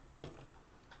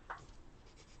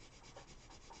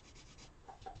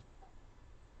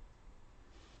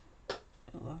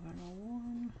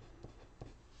 1101.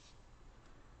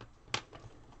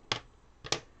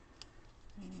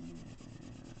 And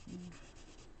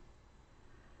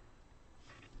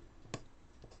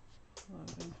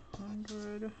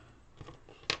 1100.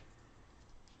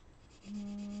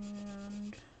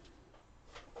 And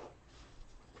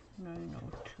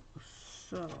 902.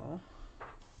 So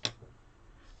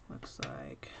looks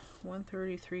like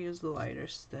 133 is the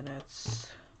lightest, then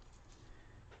it's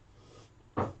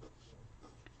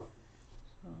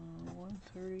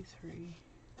 133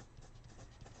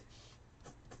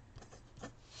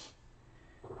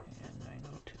 and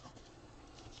 902.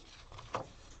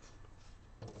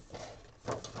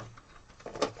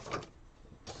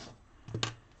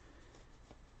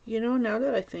 You know, now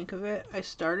that I think of it, I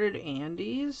started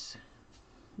Andy's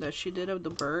that she did of the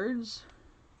birds,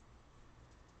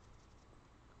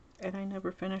 and I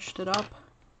never finished it up.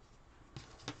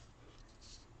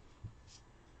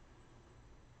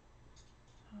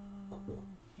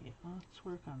 Yeah, let's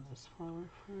work on this flower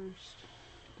first,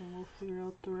 then we'll figure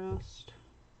out the rest.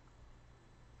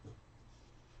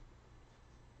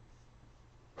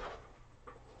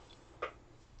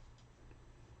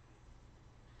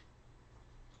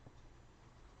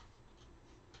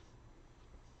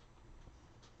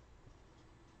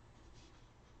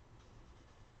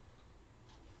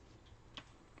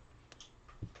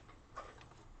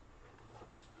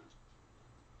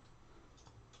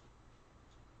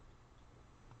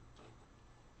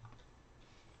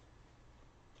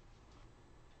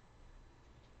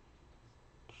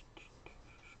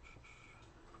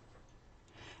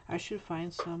 I should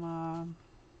find some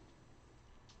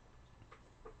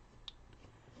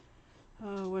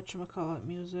whatchamacallit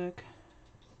music.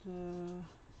 The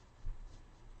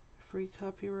free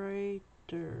copyright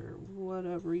or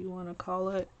whatever you want to call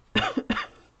it.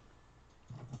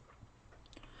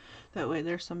 That way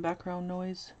there's some background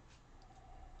noise.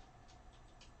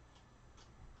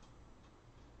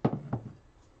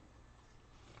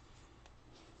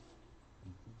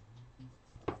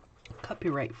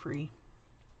 Copyright free.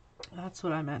 That's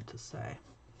what I meant to say.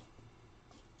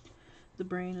 The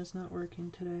brain is not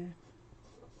working today.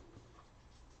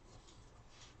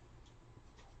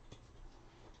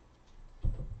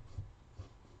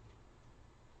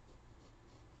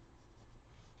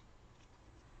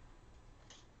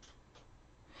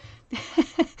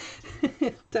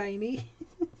 Tiny.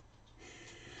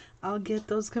 I'll get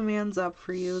those commands up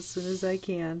for you as soon as I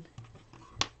can.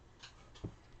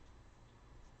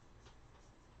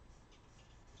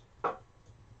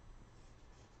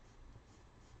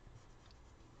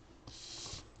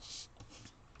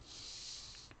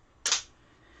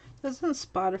 Doesn't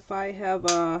doesn't Spotify have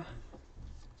a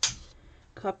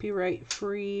copyright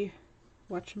free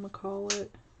whatchamacallit?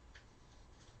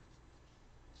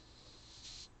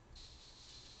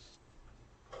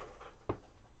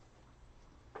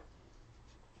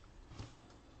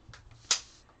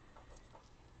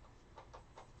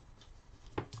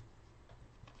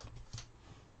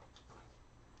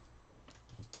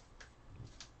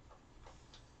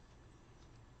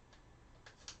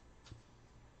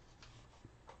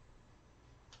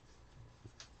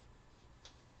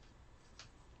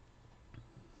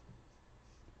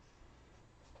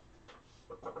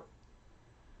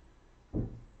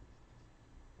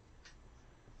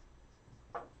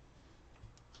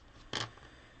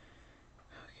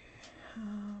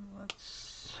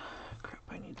 Let's, crap,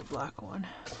 I need the black one.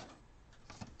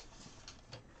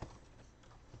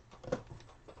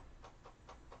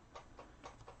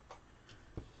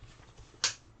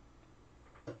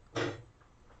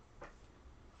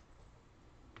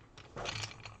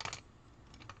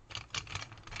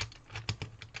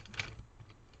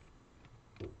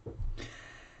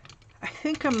 I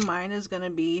think mine is going to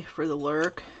be for the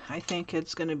lurk. I think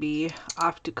it's going to be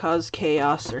off to cause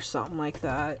chaos or something like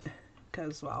that.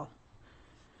 Because, well,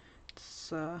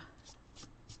 it's a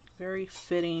very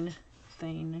fitting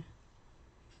thing.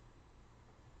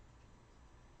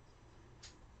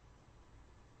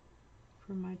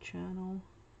 For my channel.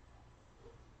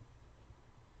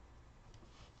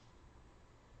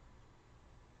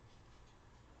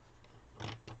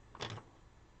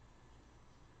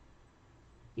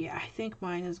 Yeah, I think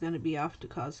mine is going to be off to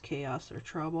cause chaos or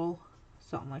trouble.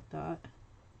 Something like that.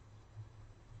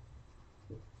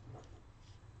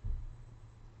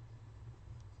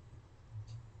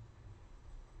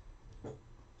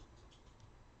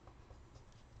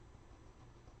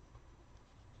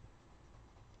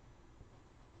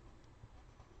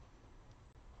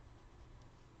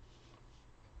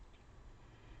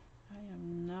 I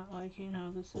am not liking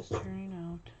how this is turning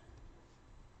out.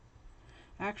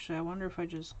 Actually, I wonder if I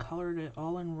just colored it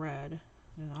all in red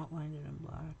and outlined it in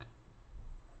black.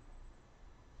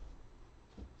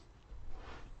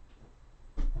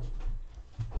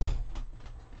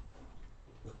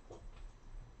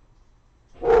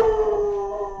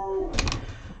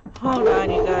 Hold on,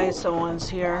 you guys, someone's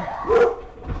here.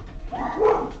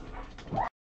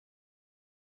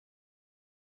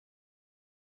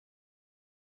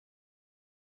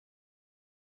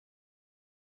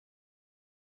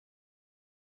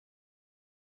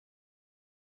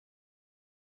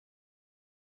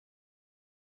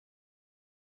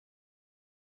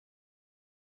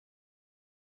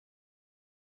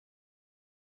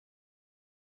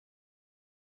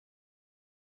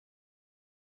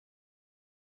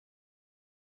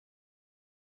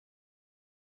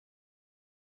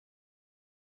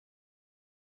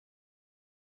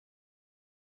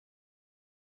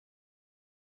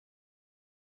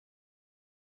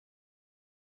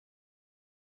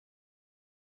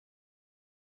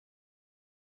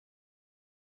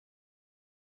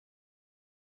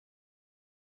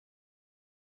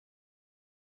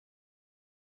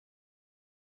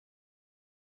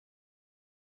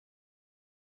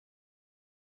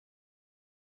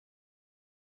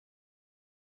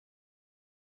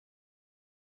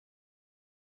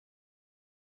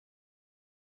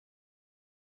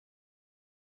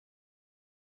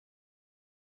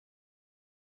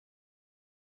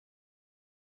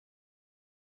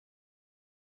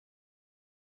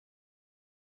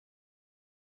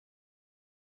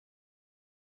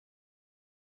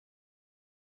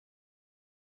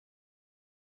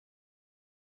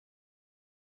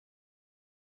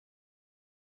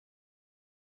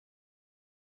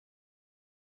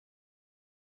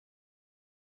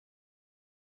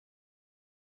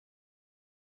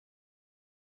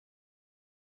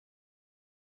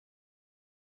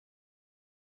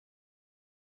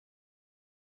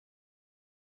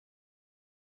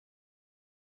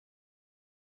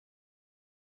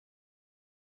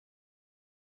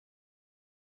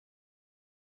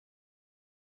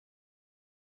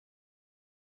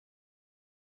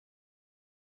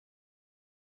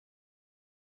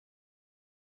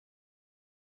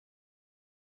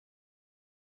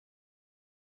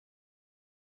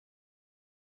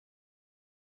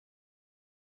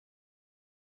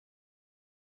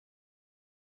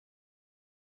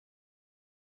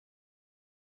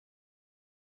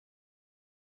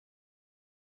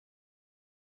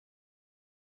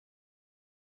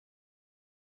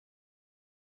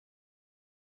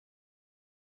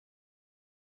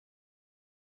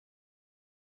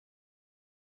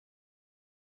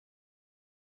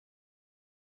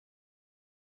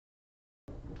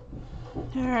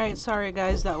 Alright, sorry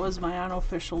guys, that was my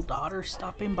unofficial daughter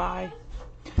stopping by.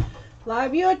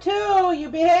 Love you too, you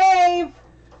behave!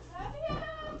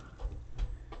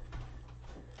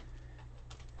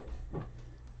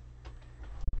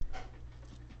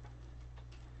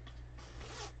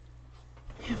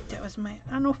 That was my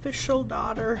unofficial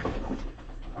daughter. Don't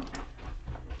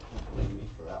blame me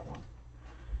for that one.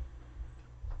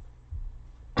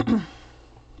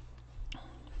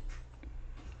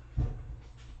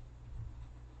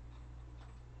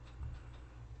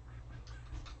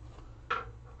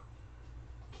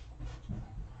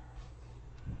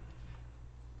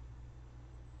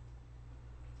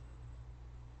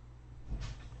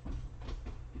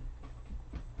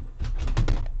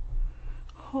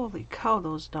 Holy cow,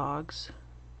 those dogs.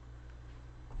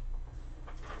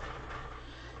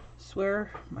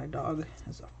 Swear my dog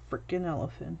is a freaking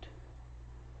elephant.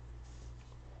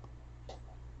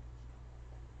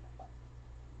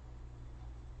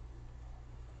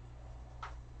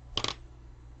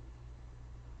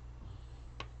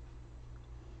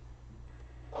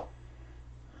 Let's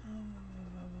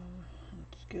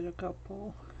get a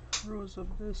couple rows of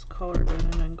this colored in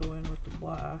and then go in with the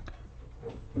black.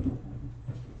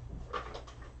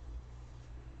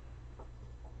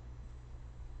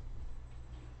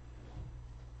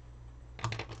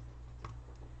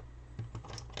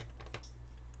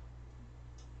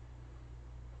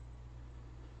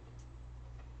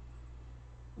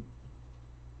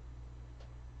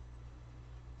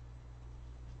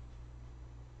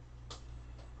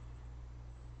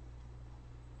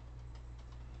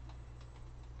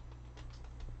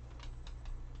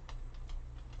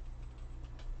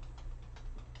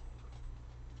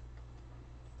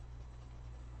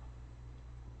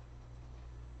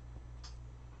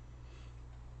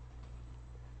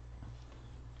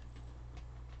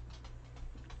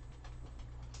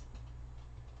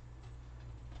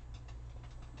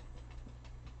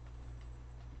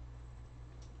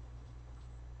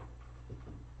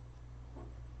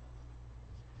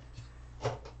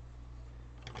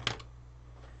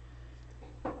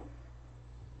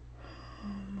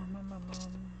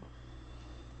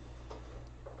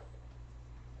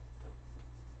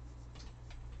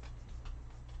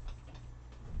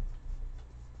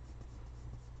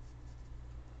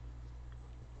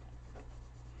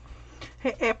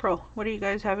 Hey April, what are you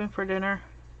guys having for dinner?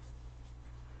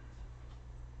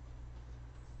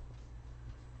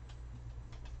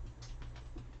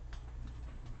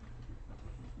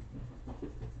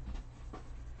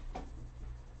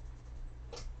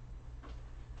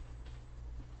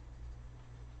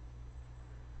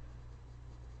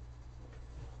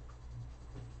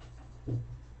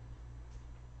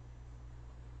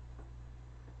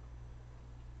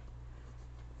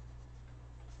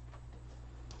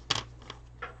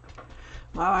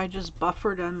 Wow, I just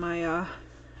buffered on my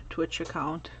Twitch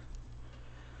account.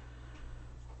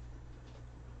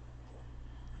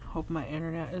 Hope my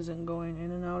internet isn't going in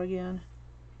and out again.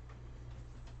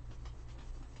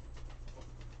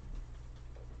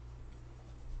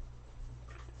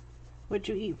 What'd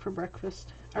you eat for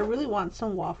breakfast? I really want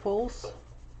some waffles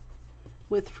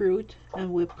with fruit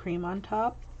and whipped cream on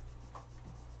top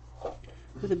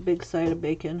with a big side of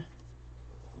bacon.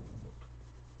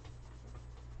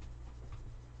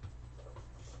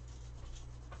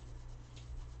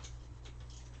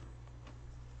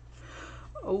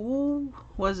 Oh,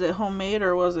 was it homemade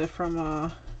or was it from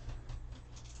a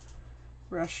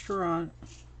restaurant?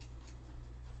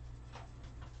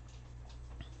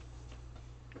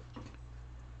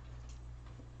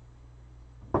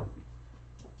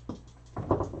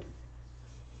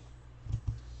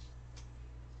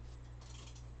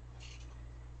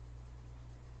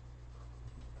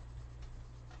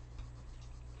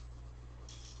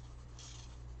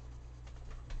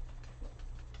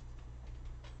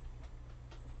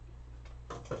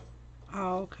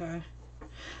 Oh, okay.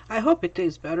 I hope it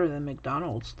tastes better than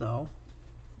McDonald's though.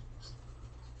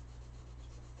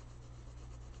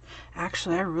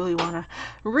 Actually, I really want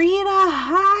to. Rita,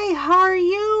 hi, how are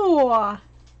you?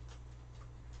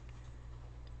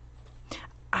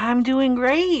 I'm doing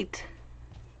great.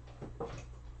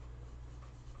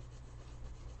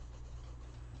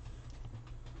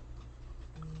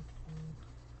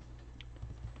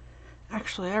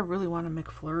 Actually, I really want a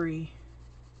McFlurry.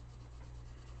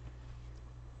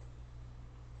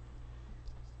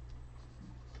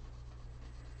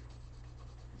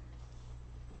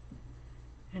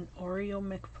 An Oreo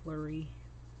McFlurry.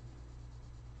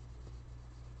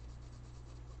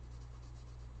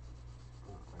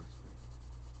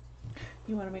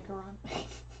 You want to make a run? I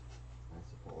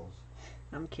suppose.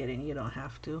 I'm kidding, you don't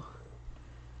have to.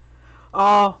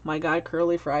 Oh my god,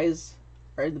 curly fries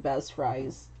are the best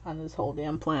fries on this whole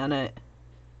damn planet.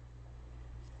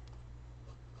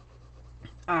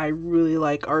 I really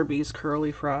like Arby's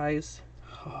curly fries.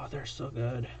 Oh, they're so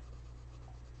good.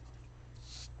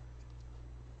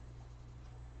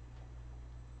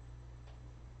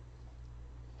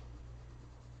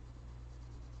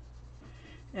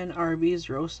 And Arby's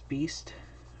roast beef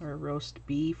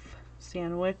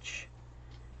sandwich.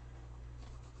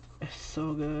 It's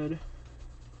so good.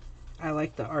 I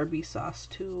like the Arby's sauce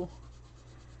too.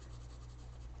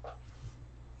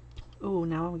 Oh,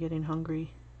 now I'm getting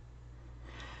hungry.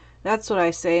 That's what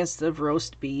I say instead of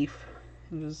roast beef.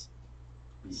 It was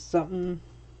something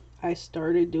I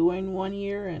started doing one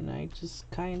year and I just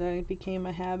kind of became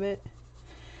a habit.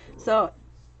 So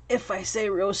if I say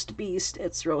roast beef,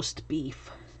 it's roast beef.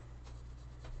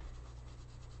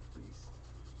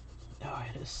 Oh,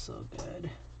 it is so good.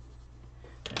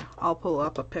 I'll pull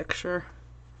up a picture.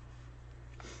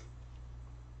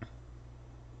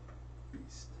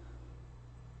 Beast.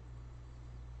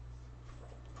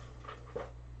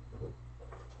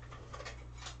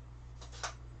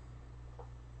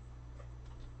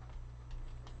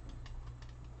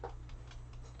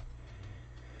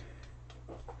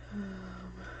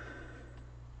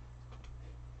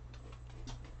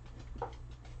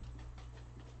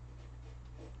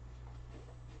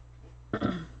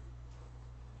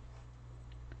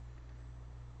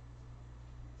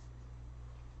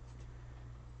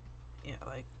 Yeah,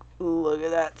 like, look at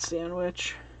that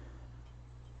sandwich.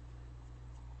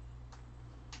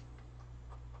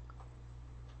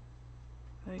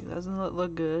 Like, doesn't it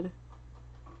look good?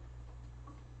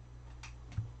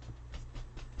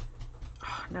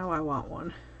 Oh, now I want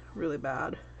one really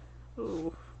bad.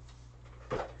 Ooh.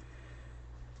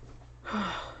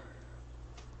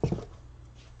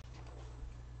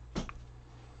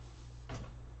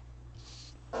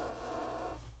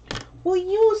 Will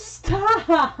you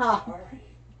stop? Sorry.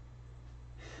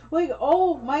 Like,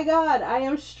 oh my god, I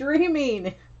am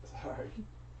streaming. Sorry.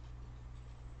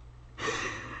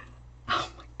 Oh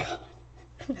my god.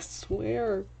 I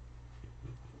swear.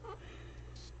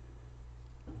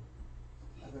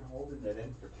 I've been holding it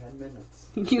in for 10 minutes.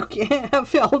 You can't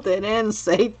have held it in,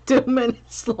 say 2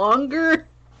 minutes longer.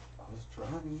 I was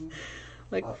trying.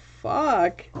 Like,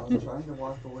 fuck. I was trying to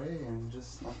walk away and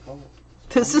just snuck out.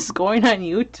 This is going on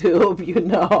YouTube, you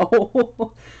know.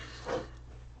 Well,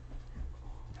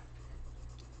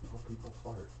 people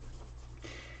fart.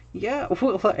 Yeah,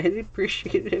 well, I'd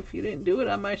appreciate it if you didn't do it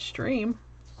on my stream.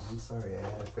 I'm sorry, I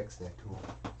had to fix that too.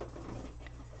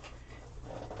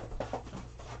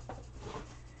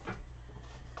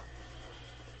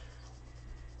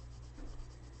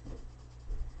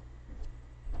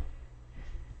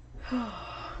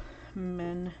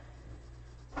 Men.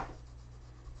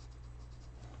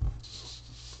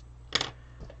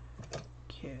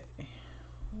 Okay.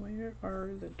 Where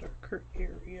are the darker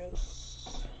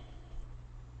areas?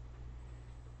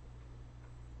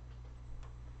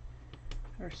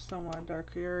 There's somewhat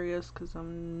darker areas because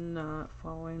I'm not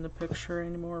following the picture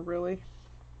anymore, really.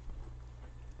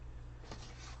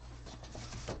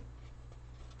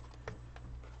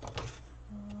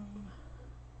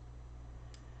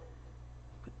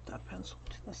 Put that pencil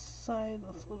to the side.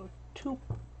 That's a little too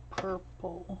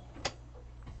purple.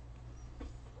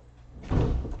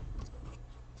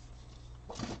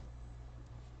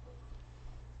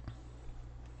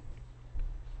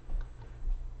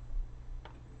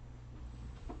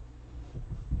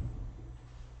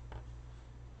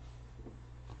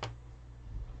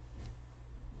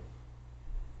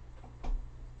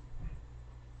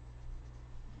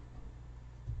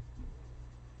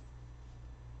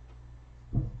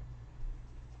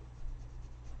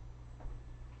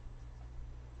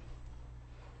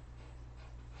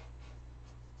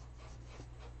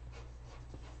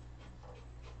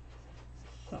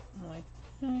 Something like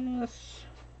this.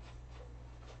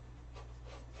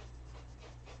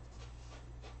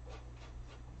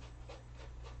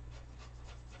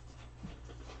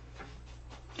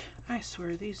 I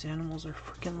swear these animals are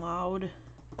freaking loud.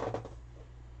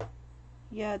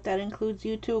 Yeah, that includes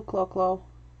you too, Clo-Clo.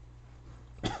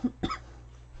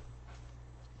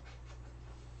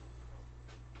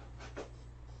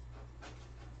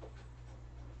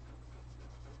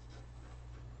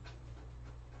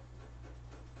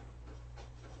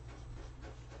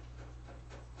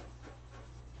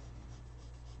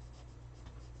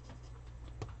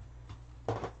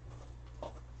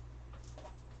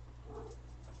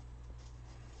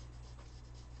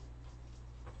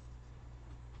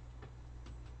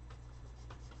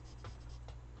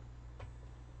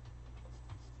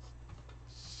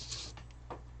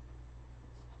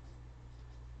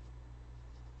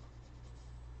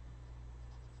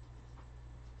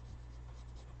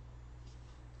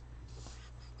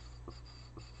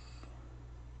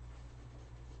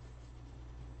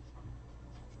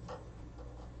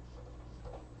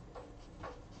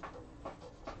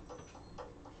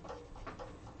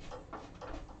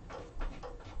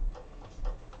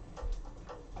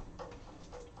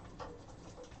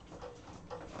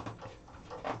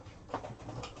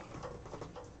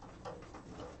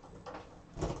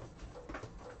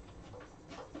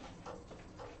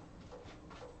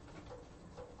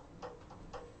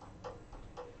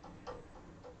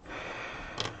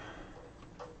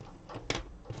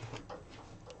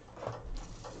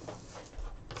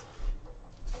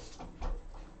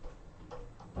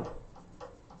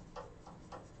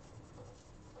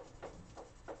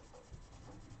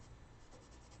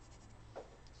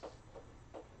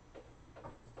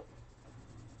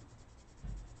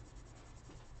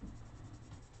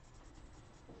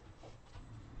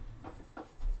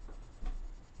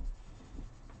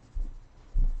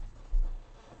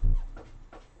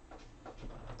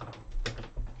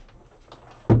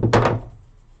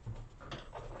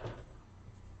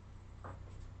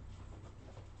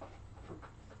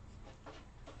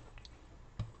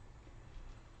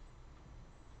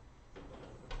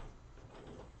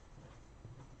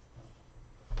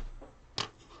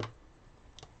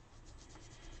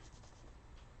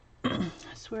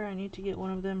 swear I need to get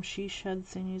one of them she shed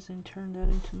thingies and turn that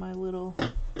into my little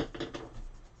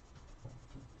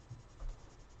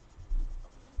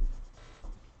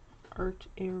art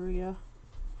area.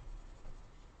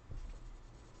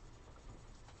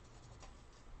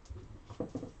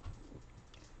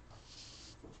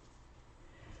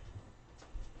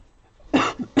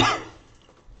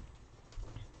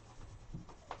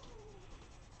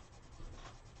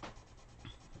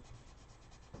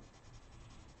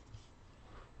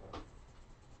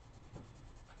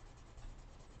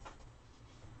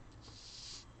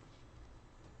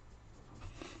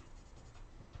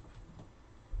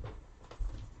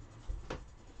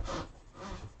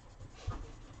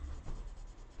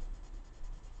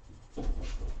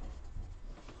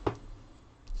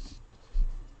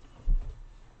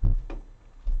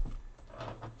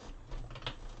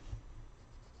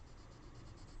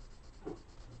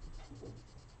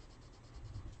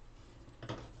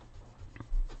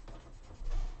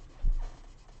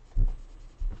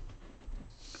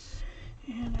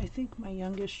 And I think my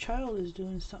youngest child is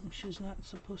doing something she's not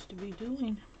supposed to be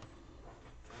doing.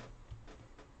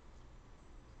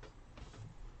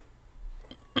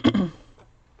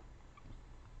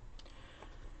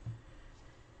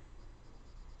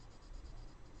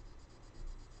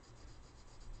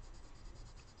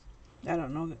 I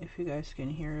don't know if you guys can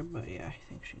hear it, but yeah, I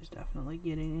think she's definitely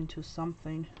getting into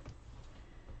something.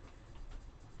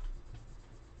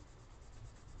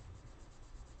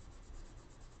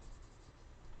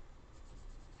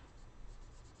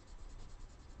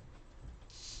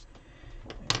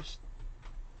 There's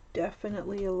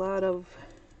definitely a lot of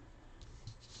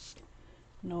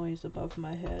noise above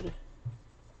my head.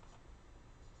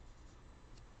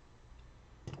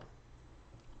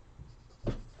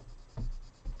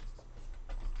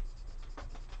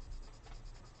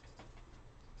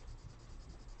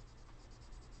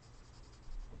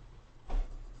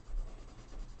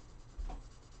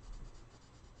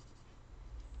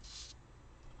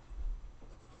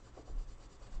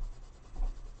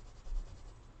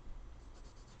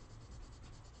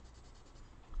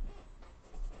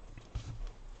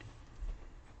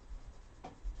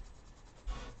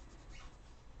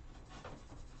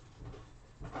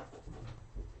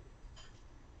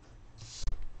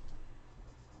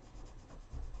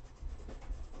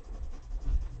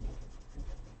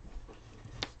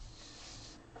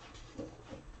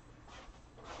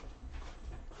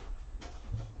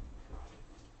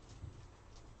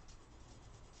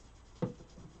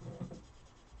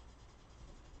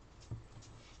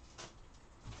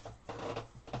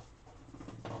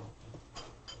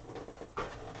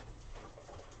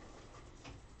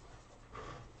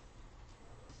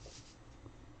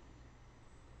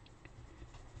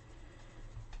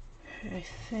 I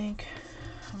think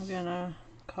I'm gonna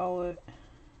call it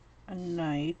a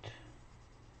night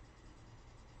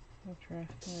after I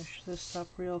finish this up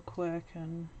real quick,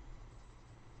 and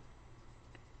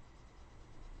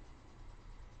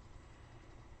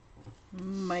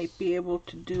might be able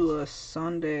to do a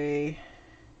Sunday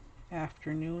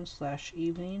afternoon /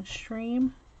 evening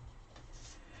stream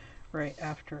right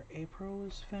after April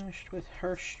is finished with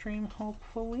her stream,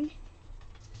 hopefully.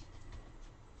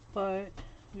 But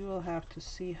we will have to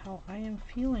see how I am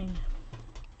feeling,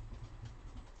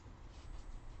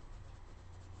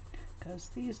 because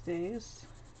these days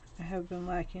I have been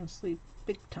lacking sleep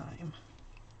big time.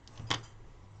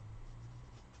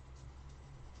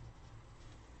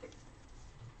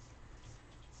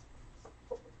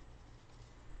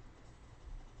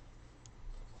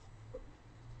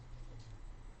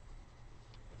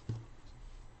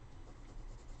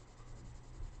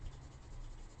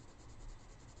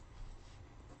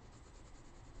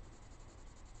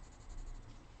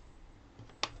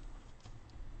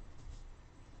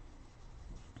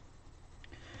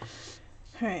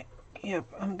 Alright, yep,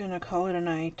 I'm gonna call it a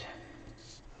night.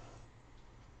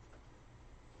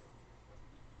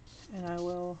 And I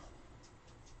will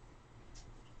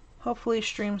hopefully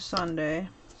stream Sunday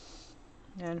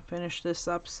and finish this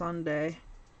up Sunday,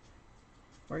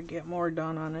 or get more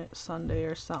done on it Sunday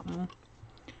or something.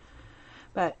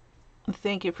 But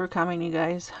thank you for coming, you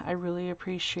guys. I really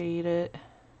appreciate it.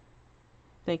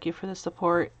 Thank you for the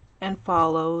support and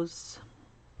follows.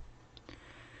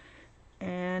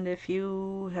 And if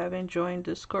you haven't joined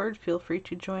Discord, feel free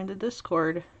to join the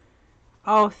Discord.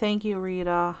 Oh, thank you,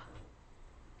 Rita.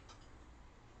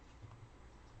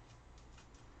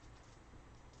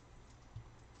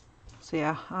 So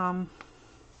yeah,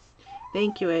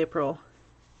 thank you, April.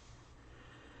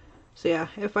 So yeah,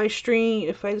 if I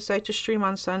decide to stream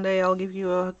on Sunday, I'll give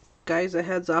you guys a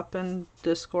heads up in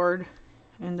Discord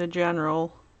in the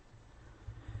general.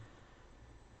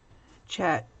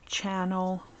 chat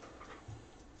channel.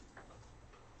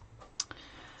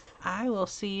 I will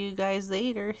see you guys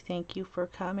later. Thank you for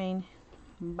coming.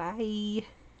 Bye.